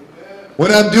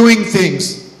 When I'm doing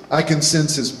things, I can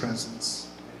sense his presence.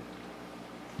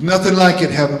 Nothing like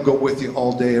it, have him go with you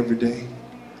all day, every day.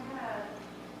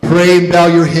 Pray and bow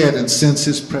your head and sense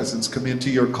his presence come into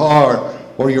your car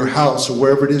or your house or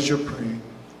wherever it is you're praying.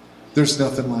 There's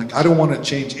nothing like it. I don't want to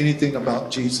change anything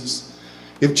about Jesus.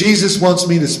 If Jesus wants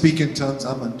me to speak in tongues,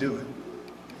 I'm going to do it.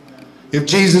 If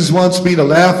Jesus wants me to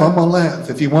laugh, I'm going to laugh.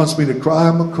 If he wants me to cry,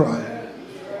 I'm going to cry.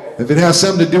 If it has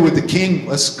something to do with the King,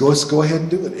 let's go ahead and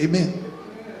do it. Amen.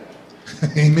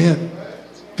 Amen.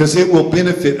 Because it will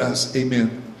benefit us.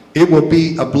 Amen. It will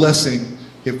be a blessing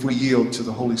if we yield to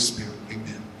the Holy Spirit.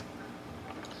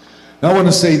 Now I want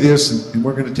to say this, and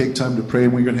we're going to take time to pray,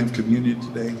 and we're going to have communion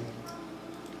today.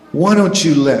 Why don't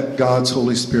you let God's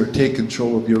Holy Spirit take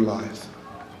control of your life?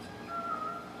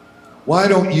 Why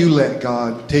don't you let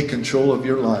God take control of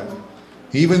your life?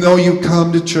 Even though you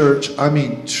come to church, I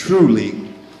mean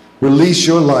truly release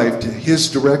your life to his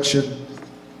direction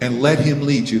and let him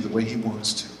lead you the way he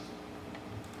wants to.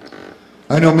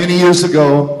 I know many years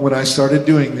ago when I started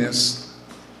doing this,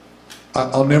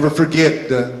 I'll never forget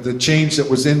the change that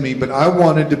was in me, but I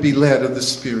wanted to be led of the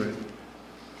Spirit.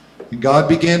 And God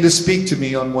began to speak to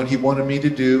me on what he wanted me to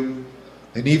do.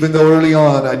 And even though early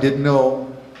on I didn't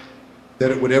know that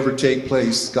it would ever take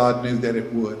place, God knew that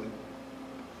it would.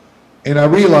 And I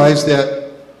realized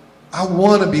that I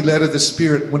want to be led of the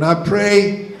Spirit. When I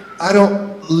pray, I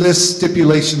don't list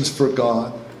stipulations for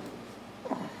God.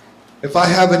 If I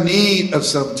have a need of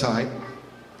some type,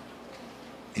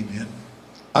 amen,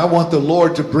 I want the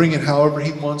Lord to bring it however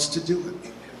he wants to do it.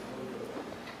 Amen.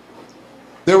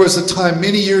 There was a time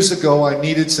many years ago I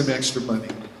needed some extra money.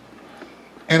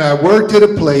 And I worked at a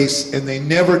place and they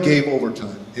never gave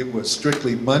overtime. It was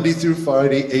strictly Monday through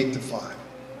Friday, 8 to 5.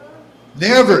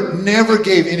 Never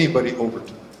gave anybody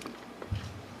overtime.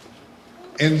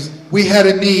 And we had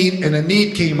a need, and a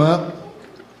need came up.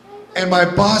 And my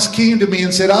boss came to me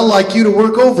and said, I'd like you to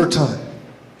work overtime.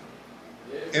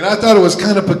 And I thought it was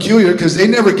kind of peculiar because they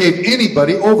never gave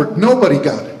anybody over. Nobody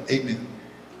got it. Amen.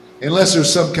 Unless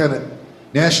there's some kind of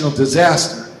national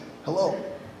disaster. Hello.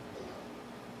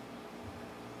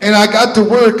 And I got to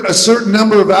work a certain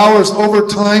number of hours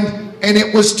overtime, and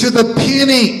it was to the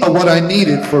penny of what I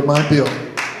needed for my bill.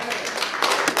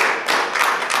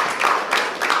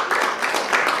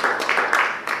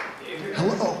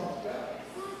 Hello.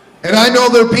 And I know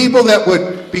there are people that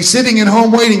would be sitting at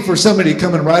home waiting for somebody to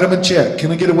come and write them a check.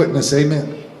 Can I get a witness?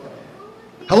 Amen.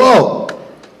 Hello.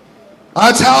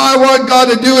 That's how I want God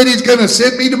to do it. He's going to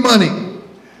send me the money.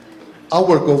 I'll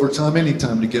work overtime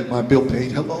anytime to get my bill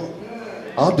paid. Hello.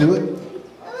 I'll do it.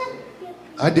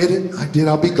 I did it. I did.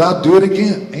 I'll be glad to do it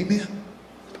again. Amen.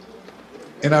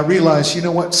 And I realized, you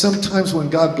know what? Sometimes when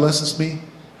God blesses me,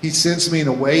 he sends me in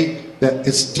a way that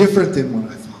it's different than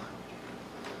what I thought.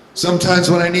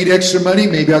 Sometimes when I need extra money,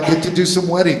 maybe I'll get to do some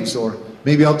weddings, or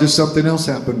maybe I'll do something else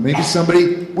happen. Maybe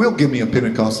somebody will give me a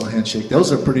Pentecostal handshake.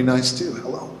 Those are pretty nice too.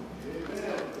 Hello.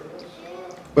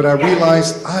 But I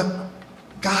realized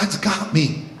God's got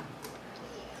me.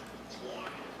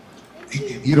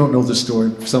 You don't know the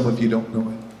story. Some of you don't know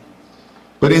it.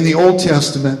 But in the Old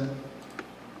Testament,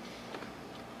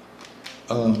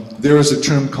 there is a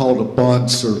term called a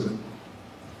bondservant.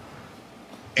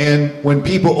 And when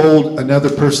people owed another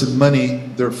person money,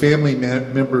 their family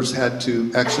members had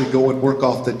to actually go and work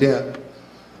off the debt.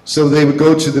 So they would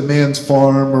go to the man's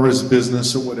farm or his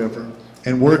business or whatever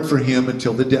and work for him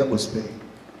until the debt was paid.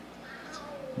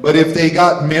 But if they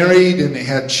got married and they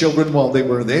had children while they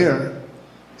were there,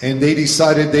 and they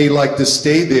decided they liked to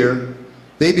stay there,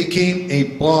 they became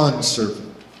a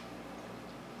bondservant.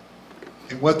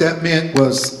 And what that meant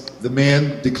was the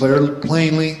man declared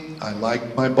plainly, I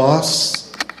like my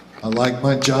boss, I like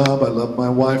my job, I love my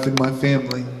wife and my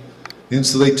family. And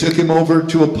so they took him over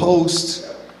to a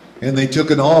post, and they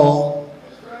took an awl.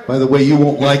 By the way, you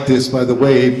won't like this, by the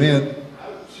way, amen.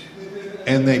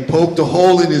 And they poked a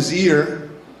hole in his ear,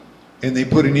 And they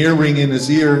put an earring in his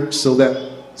ear, so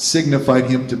that signified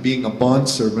him to being a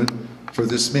bondservant for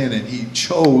this man. And he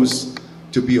chose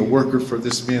to be a worker for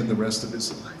this man the rest of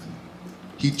his life.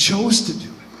 He chose to do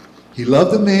it. He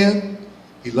loved the man.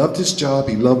 He loved his job.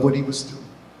 He loved what he was doing.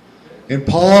 And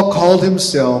Paul called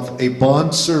himself a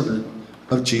bondservant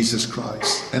of Jesus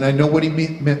Christ. And I know what he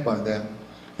meant by that.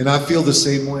 And I feel the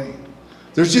same way.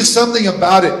 There's just something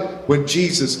about it when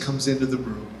Jesus comes into the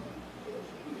room.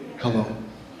 Hello.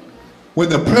 When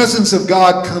the presence of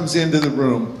God comes into the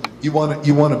room, you want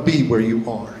to be where you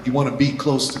are. You want to be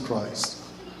close to Christ.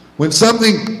 When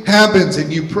something happens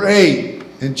and you pray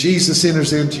and Jesus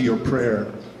enters into your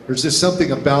prayer, there's just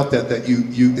something about that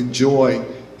you enjoy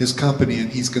his company,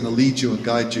 and he's going to lead you and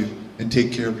guide you and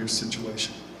take care of your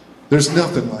situation. There's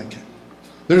nothing like it.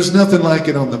 There's nothing like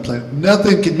it on the planet.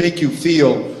 Nothing can make you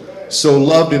feel so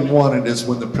loved and wanted as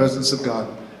when the presence of God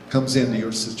comes into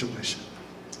your situation.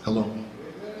 Hello.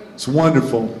 It's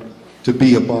wonderful to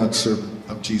be a bondservant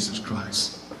of Jesus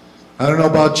Christ. I don't know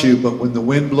about you, but when the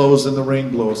wind blows and the rain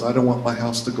blows, I don't want my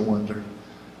house to go under.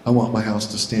 I want my house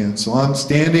to stand. So I'm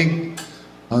standing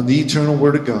on the eternal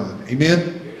word of God.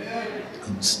 Amen?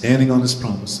 I'm standing on his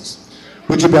promises.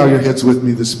 Would you bow your heads with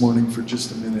me this morning for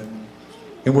just a minute?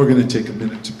 And we're going to take a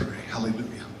minute to pray.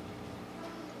 Hallelujah.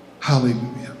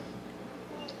 Hallelujah.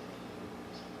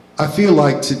 I feel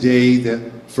like today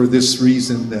that for this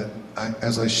reason that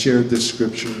as I shared this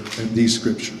scripture and these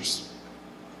scriptures,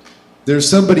 there's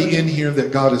somebody in here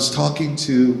that God is talking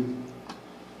to,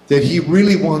 that he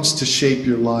really wants to shape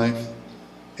your life.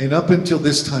 And up until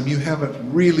this time, you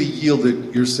haven't really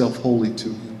yielded yourself wholly to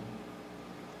him.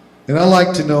 And I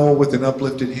like to know with an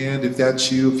uplifted hand, if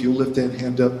that's you, if you'll lift that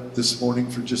hand up this morning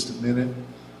for just a minute,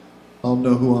 I'll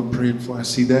know who I'm praying for. I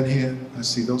see that hand. I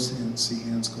see those hands. See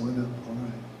hands going up. All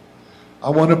right. I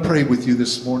want to pray with you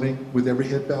this morning with every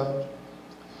head bowed.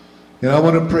 And I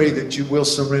want to pray that you will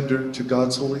surrender to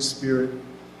God's Holy Spirit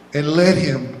and let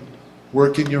him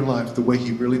work in your life the way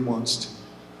he really wants to.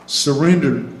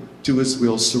 Surrender to his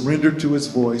will, surrender to his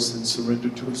voice, and surrender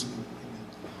to his will.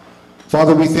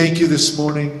 Father, we thank you this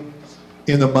morning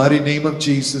in the mighty name of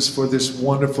Jesus for this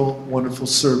wonderful, wonderful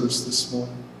service this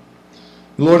morning.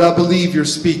 Lord, I believe you're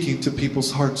speaking to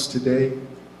people's hearts today.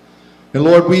 And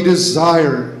Lord, we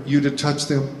desire you to touch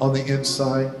them on the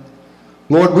inside.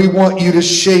 Lord, we want you to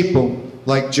shape them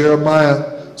like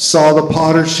Jeremiah saw the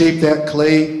potter shape that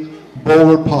clay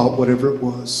bowl or pot, whatever it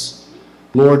was.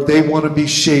 Lord, they want to be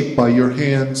shaped by your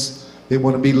hands. They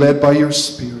want to be led by your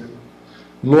Spirit.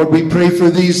 Lord, we pray for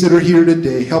these that are here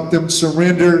today. Help them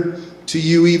surrender to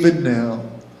you even now.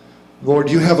 Lord,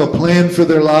 you have a plan for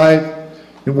their life.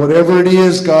 And whatever it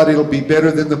is, God, it'll be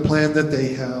better than the plan that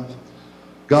they have.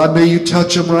 God, may you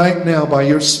touch them right now by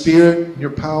your Spirit and your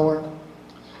power.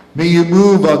 May you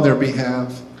move on their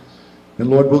behalf. And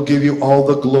Lord, we'll give you all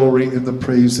the glory and the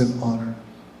praise and honor.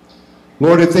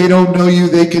 Lord, if they don't know you,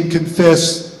 they can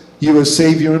confess you as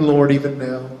Savior and Lord even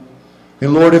now.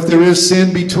 And Lord, if there is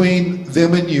sin between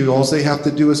them and you, all they have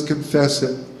to do is confess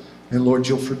it. And Lord,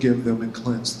 you'll forgive them and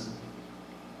cleanse them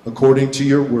according to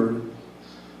your word.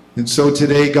 And so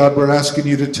today, God, we're asking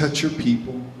you to touch your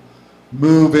people.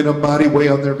 Move in a mighty way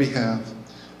on their behalf.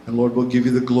 And Lord, we'll give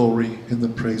you the glory and the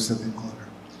praise and the honor.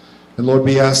 And Lord,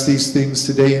 we ask these things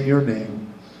today in your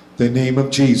name, the name of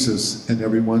Jesus. And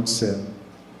everyone said,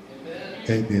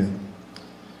 amen.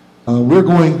 We're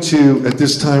going to, at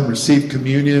this time, receive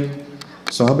communion.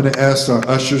 So I'm going to ask our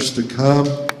ushers to come,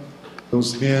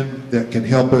 those men that can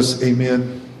help us,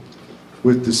 amen,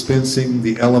 with dispensing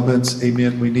the elements,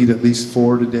 amen. We need at least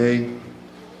 4 today.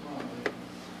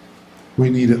 We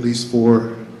need at least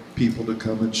 4 people to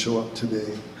come and show up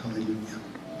today. Hallelujah.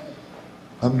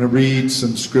 I'm going to read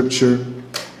some scripture,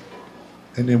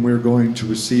 and then we're going to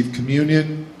receive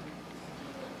communion.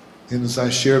 And as I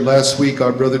shared last week,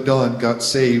 our brother Don got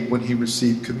saved when he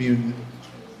received communion.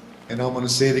 And I'm going to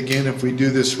say it again, if we do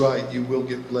this right, you will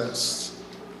get blessed.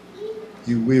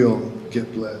 You will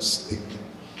get blessed. Amen.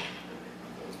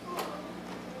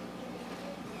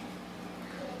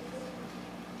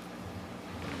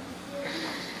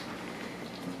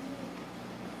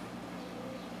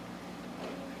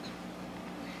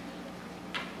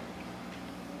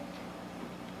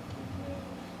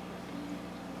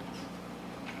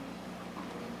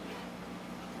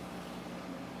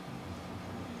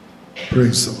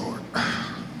 Praise the Lord.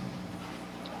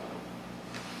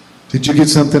 Did you get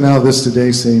something out of this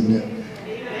today? Say amen.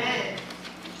 Amen.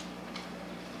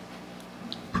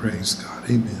 Praise God.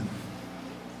 Amen.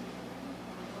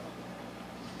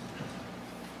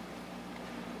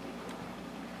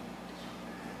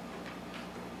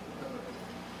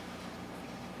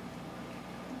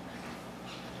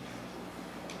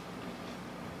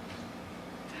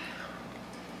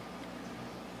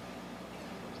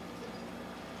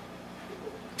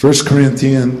 1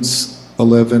 Corinthians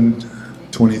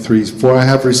 11:23. For I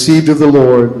have received of the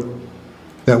Lord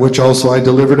that which also I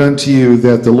delivered unto you,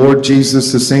 that the Lord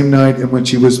Jesus, the same night in which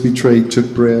he was betrayed,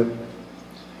 took bread.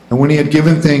 And when he had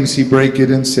given thanks, he brake it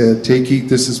and said, Take, eat,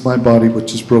 this is my body,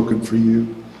 which is broken for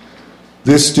you.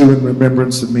 This do in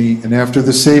remembrance of me. And after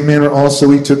the same manner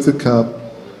also he took the cup,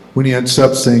 when he had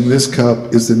supped, saying, This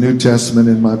cup is the New Testament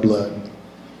in my blood.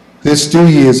 This do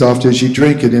ye as often as ye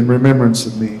drink it in remembrance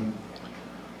of me.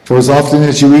 For as often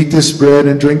as you eat this bread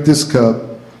and drink this cup,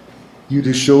 you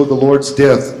do show the Lord's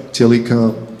death till he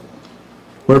come.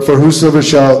 Wherefore whosoever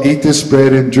shall eat this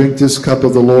bread and drink this cup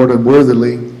of the Lord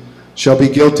unworthily shall be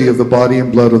guilty of the body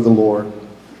and blood of the Lord.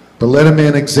 But let a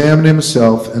man examine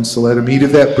himself, and so let him eat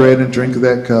of that bread and drink of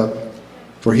that cup.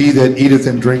 For he that eateth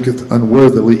and drinketh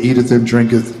unworthily eateth and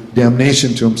drinketh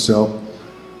damnation to himself,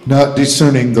 not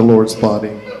discerning the Lord's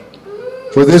body.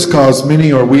 For this cause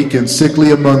many are weak and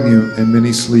sickly among you, and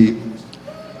many sleep.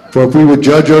 For if we would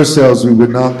judge ourselves, we would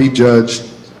not be judged.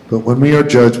 But when we are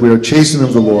judged, we are chastened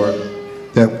of the Lord,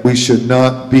 that we should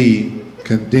not be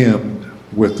condemned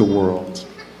with the world.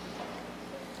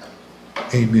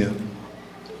 Amen.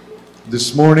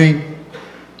 This morning,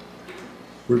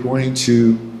 we're going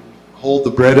to hold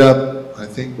the bread up. I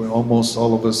think almost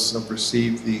all of us have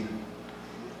received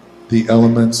the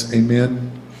elements.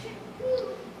 Amen.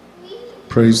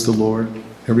 Praise the Lord.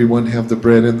 Everyone have the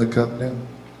bread and the cup now?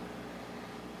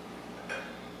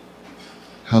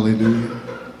 Hallelujah.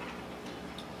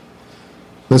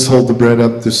 Let's hold the bread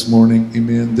up this morning.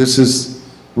 Amen. This is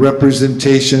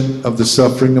representation of the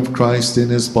suffering of Christ in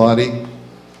his body.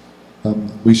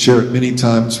 We share it many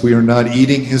times. We are not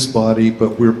eating his body,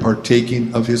 but we're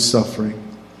partaking of his suffering.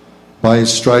 By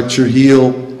his stripes you're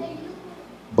healed.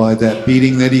 By that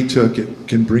beating that he took, it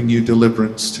can bring you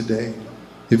deliverance today.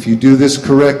 If you do this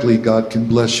correctly, God can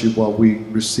bless you while we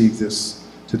receive this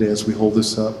today as we hold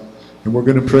this up. And we're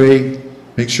going to pray.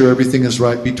 Make sure everything is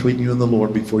right between you and the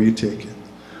Lord before you take it.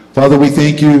 Father, we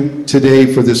thank you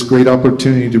today for this great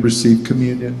opportunity to receive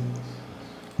communion.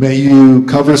 May you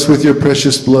cover us with your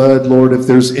precious blood, Lord. If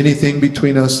there's anything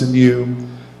between us and you,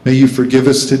 may you forgive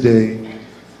us today.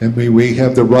 And may we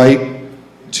have the right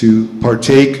to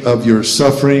partake of your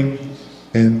suffering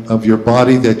and of your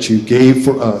body that you gave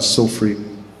for us so freely.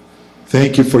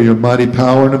 Thank you for your mighty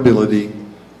power and ability.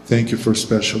 Thank you for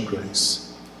special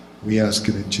grace. We ask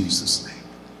it in Jesus' name.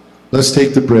 Let's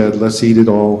take the bread. Let's eat it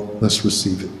all. Let's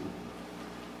receive it.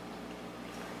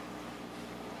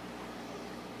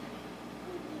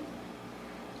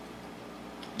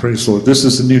 Praise the Lord. This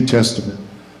is the New Testament.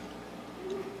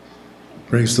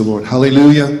 Praise the Lord.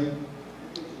 Hallelujah.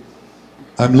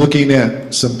 I'm looking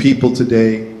at some people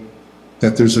today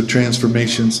that there's a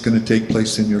transformation that's going to take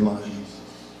place in your life.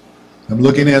 I'm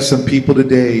looking at some people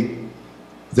today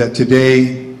that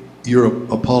today you're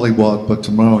a pollywog, but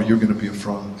tomorrow you're going to be a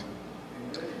frog.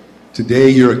 Today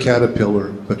you're a caterpillar,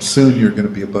 but soon you're going to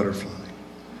be a butterfly.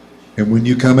 And when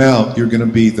you come out, you're going to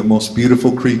be the most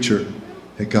beautiful creature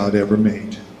that God ever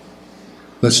made.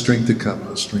 Let's drink the cup.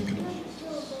 Let's drink it.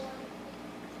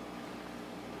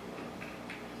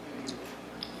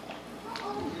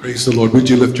 Praise the Lord. Would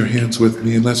you lift your hands with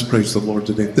me and let's praise the Lord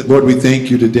today. Lord, we thank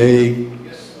you today.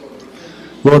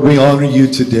 Lord, we honor you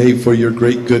today for your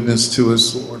great goodness to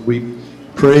us, Lord. We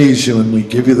praise you and we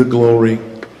give you the glory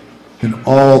and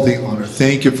all the honor.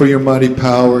 Thank you for your mighty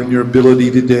power and your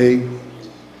ability today.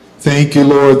 Thank you,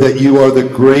 Lord, that you are the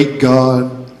great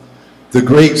God, the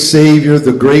great Savior,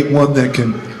 the great one that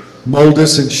can mold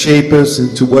us and shape us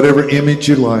into whatever image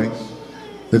you like.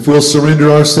 If we'll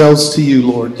surrender ourselves to you,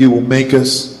 Lord, you will make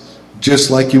us just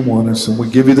like you want us. And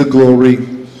we give you the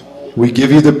glory, we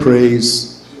give you the praise,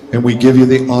 and we give you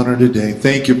the honor today.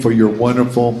 Thank you for your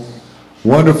wonderful,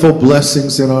 wonderful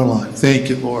blessings in our life. Thank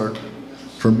you, Lord,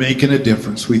 for making a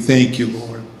difference. We thank you,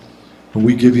 Lord. And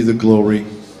we give you the glory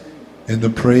and the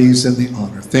praise and the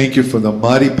honor. Thank you for the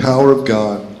mighty power of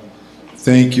God.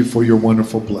 Thank you for your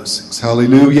wonderful blessings.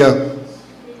 Hallelujah.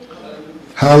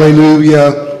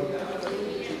 Hallelujah.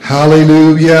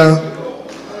 Hallelujah.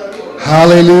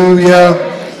 Hallelujah.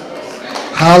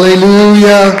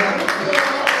 Hallelujah.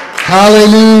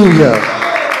 Hallelujah.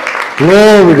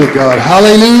 Glory to God.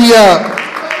 Hallelujah.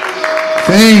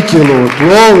 Thank you, Lord.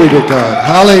 Glory to God.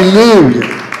 Hallelujah.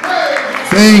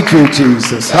 Thank you,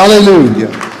 Jesus. Hallelujah.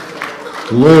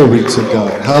 Glory to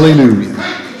God. Hallelujah.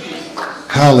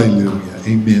 Hallelujah.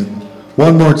 Amen.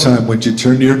 One more time, would you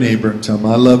turn to your neighbor and tell him,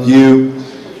 I love you,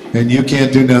 and you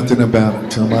can't do nothing about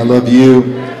it. Tell him, I love you,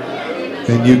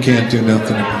 and you can't do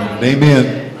nothing about it.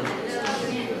 Amen.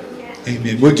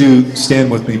 Amen. Would you stand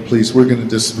with me, please? We're going to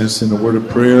dismiss in a word of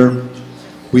prayer.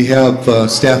 We have a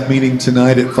staff meeting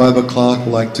tonight at 5 o'clock. I'd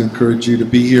like to encourage you to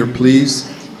be here,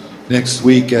 please. Next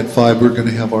week at 5, we're going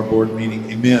to have our board meeting.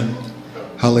 Amen.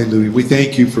 Hallelujah. We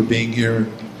thank you for being here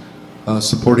and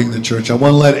supporting the church. I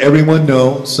want to let everyone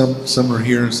know, some are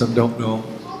here and some don't know.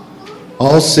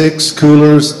 All 6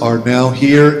 coolers are now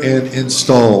here and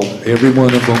installed. Every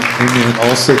one of them. Amen.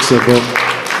 All 6 of them.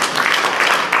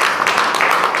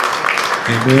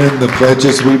 Amen. The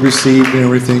pledges we received and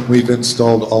everything, we've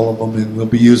installed all of them, and we'll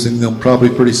be using them probably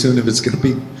pretty soon if it's going to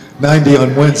be 90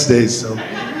 on Wednesdays. So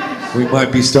we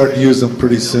might be starting to use them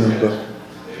pretty soon.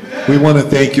 But we want to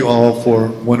thank you all for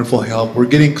wonderful help. We're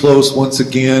getting close once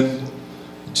again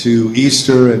to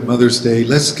Easter and Mother's Day.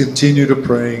 Let's continue to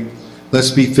pray.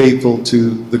 Let's be faithful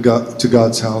to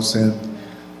God's house, and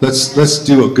let's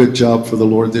do a good job for the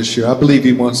Lord this year. I believe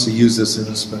He wants to use this in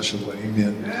a special way.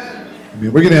 Amen. Amen.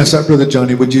 We're going to ask our Brother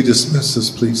Johnny, would you dismiss us,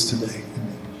 please, today?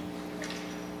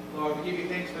 Lord, we give you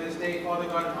thanks for this day, Father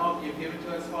God, and all that you've given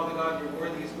to us, Father God. Your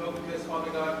word that you've spoken to us,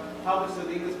 Father God. Help us to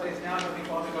leave this place now, Heavenly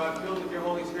Father God, filled with your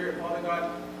Holy Spirit, Father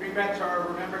God. Bring back to our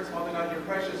remembrance, Father God, your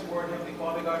precious word, Heavenly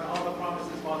Father God, and all the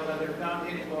promises, Father God, that are found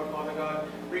in it, Lord, Father God.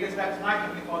 Bring us back tonight,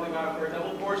 Heavenly Father God, for a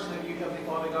double portion of you, Heavenly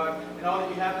Father God, and all that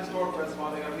you have in store for us,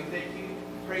 Father God. We thank you,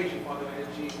 praise you, Father God, in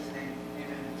Jesus' name.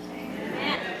 Amen.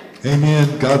 Amen.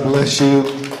 Amen. God bless you.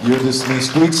 You're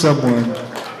dismissed. Greet someone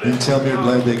and tell me you're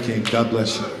glad they came. God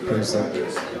bless you. Praise the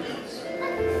Lord.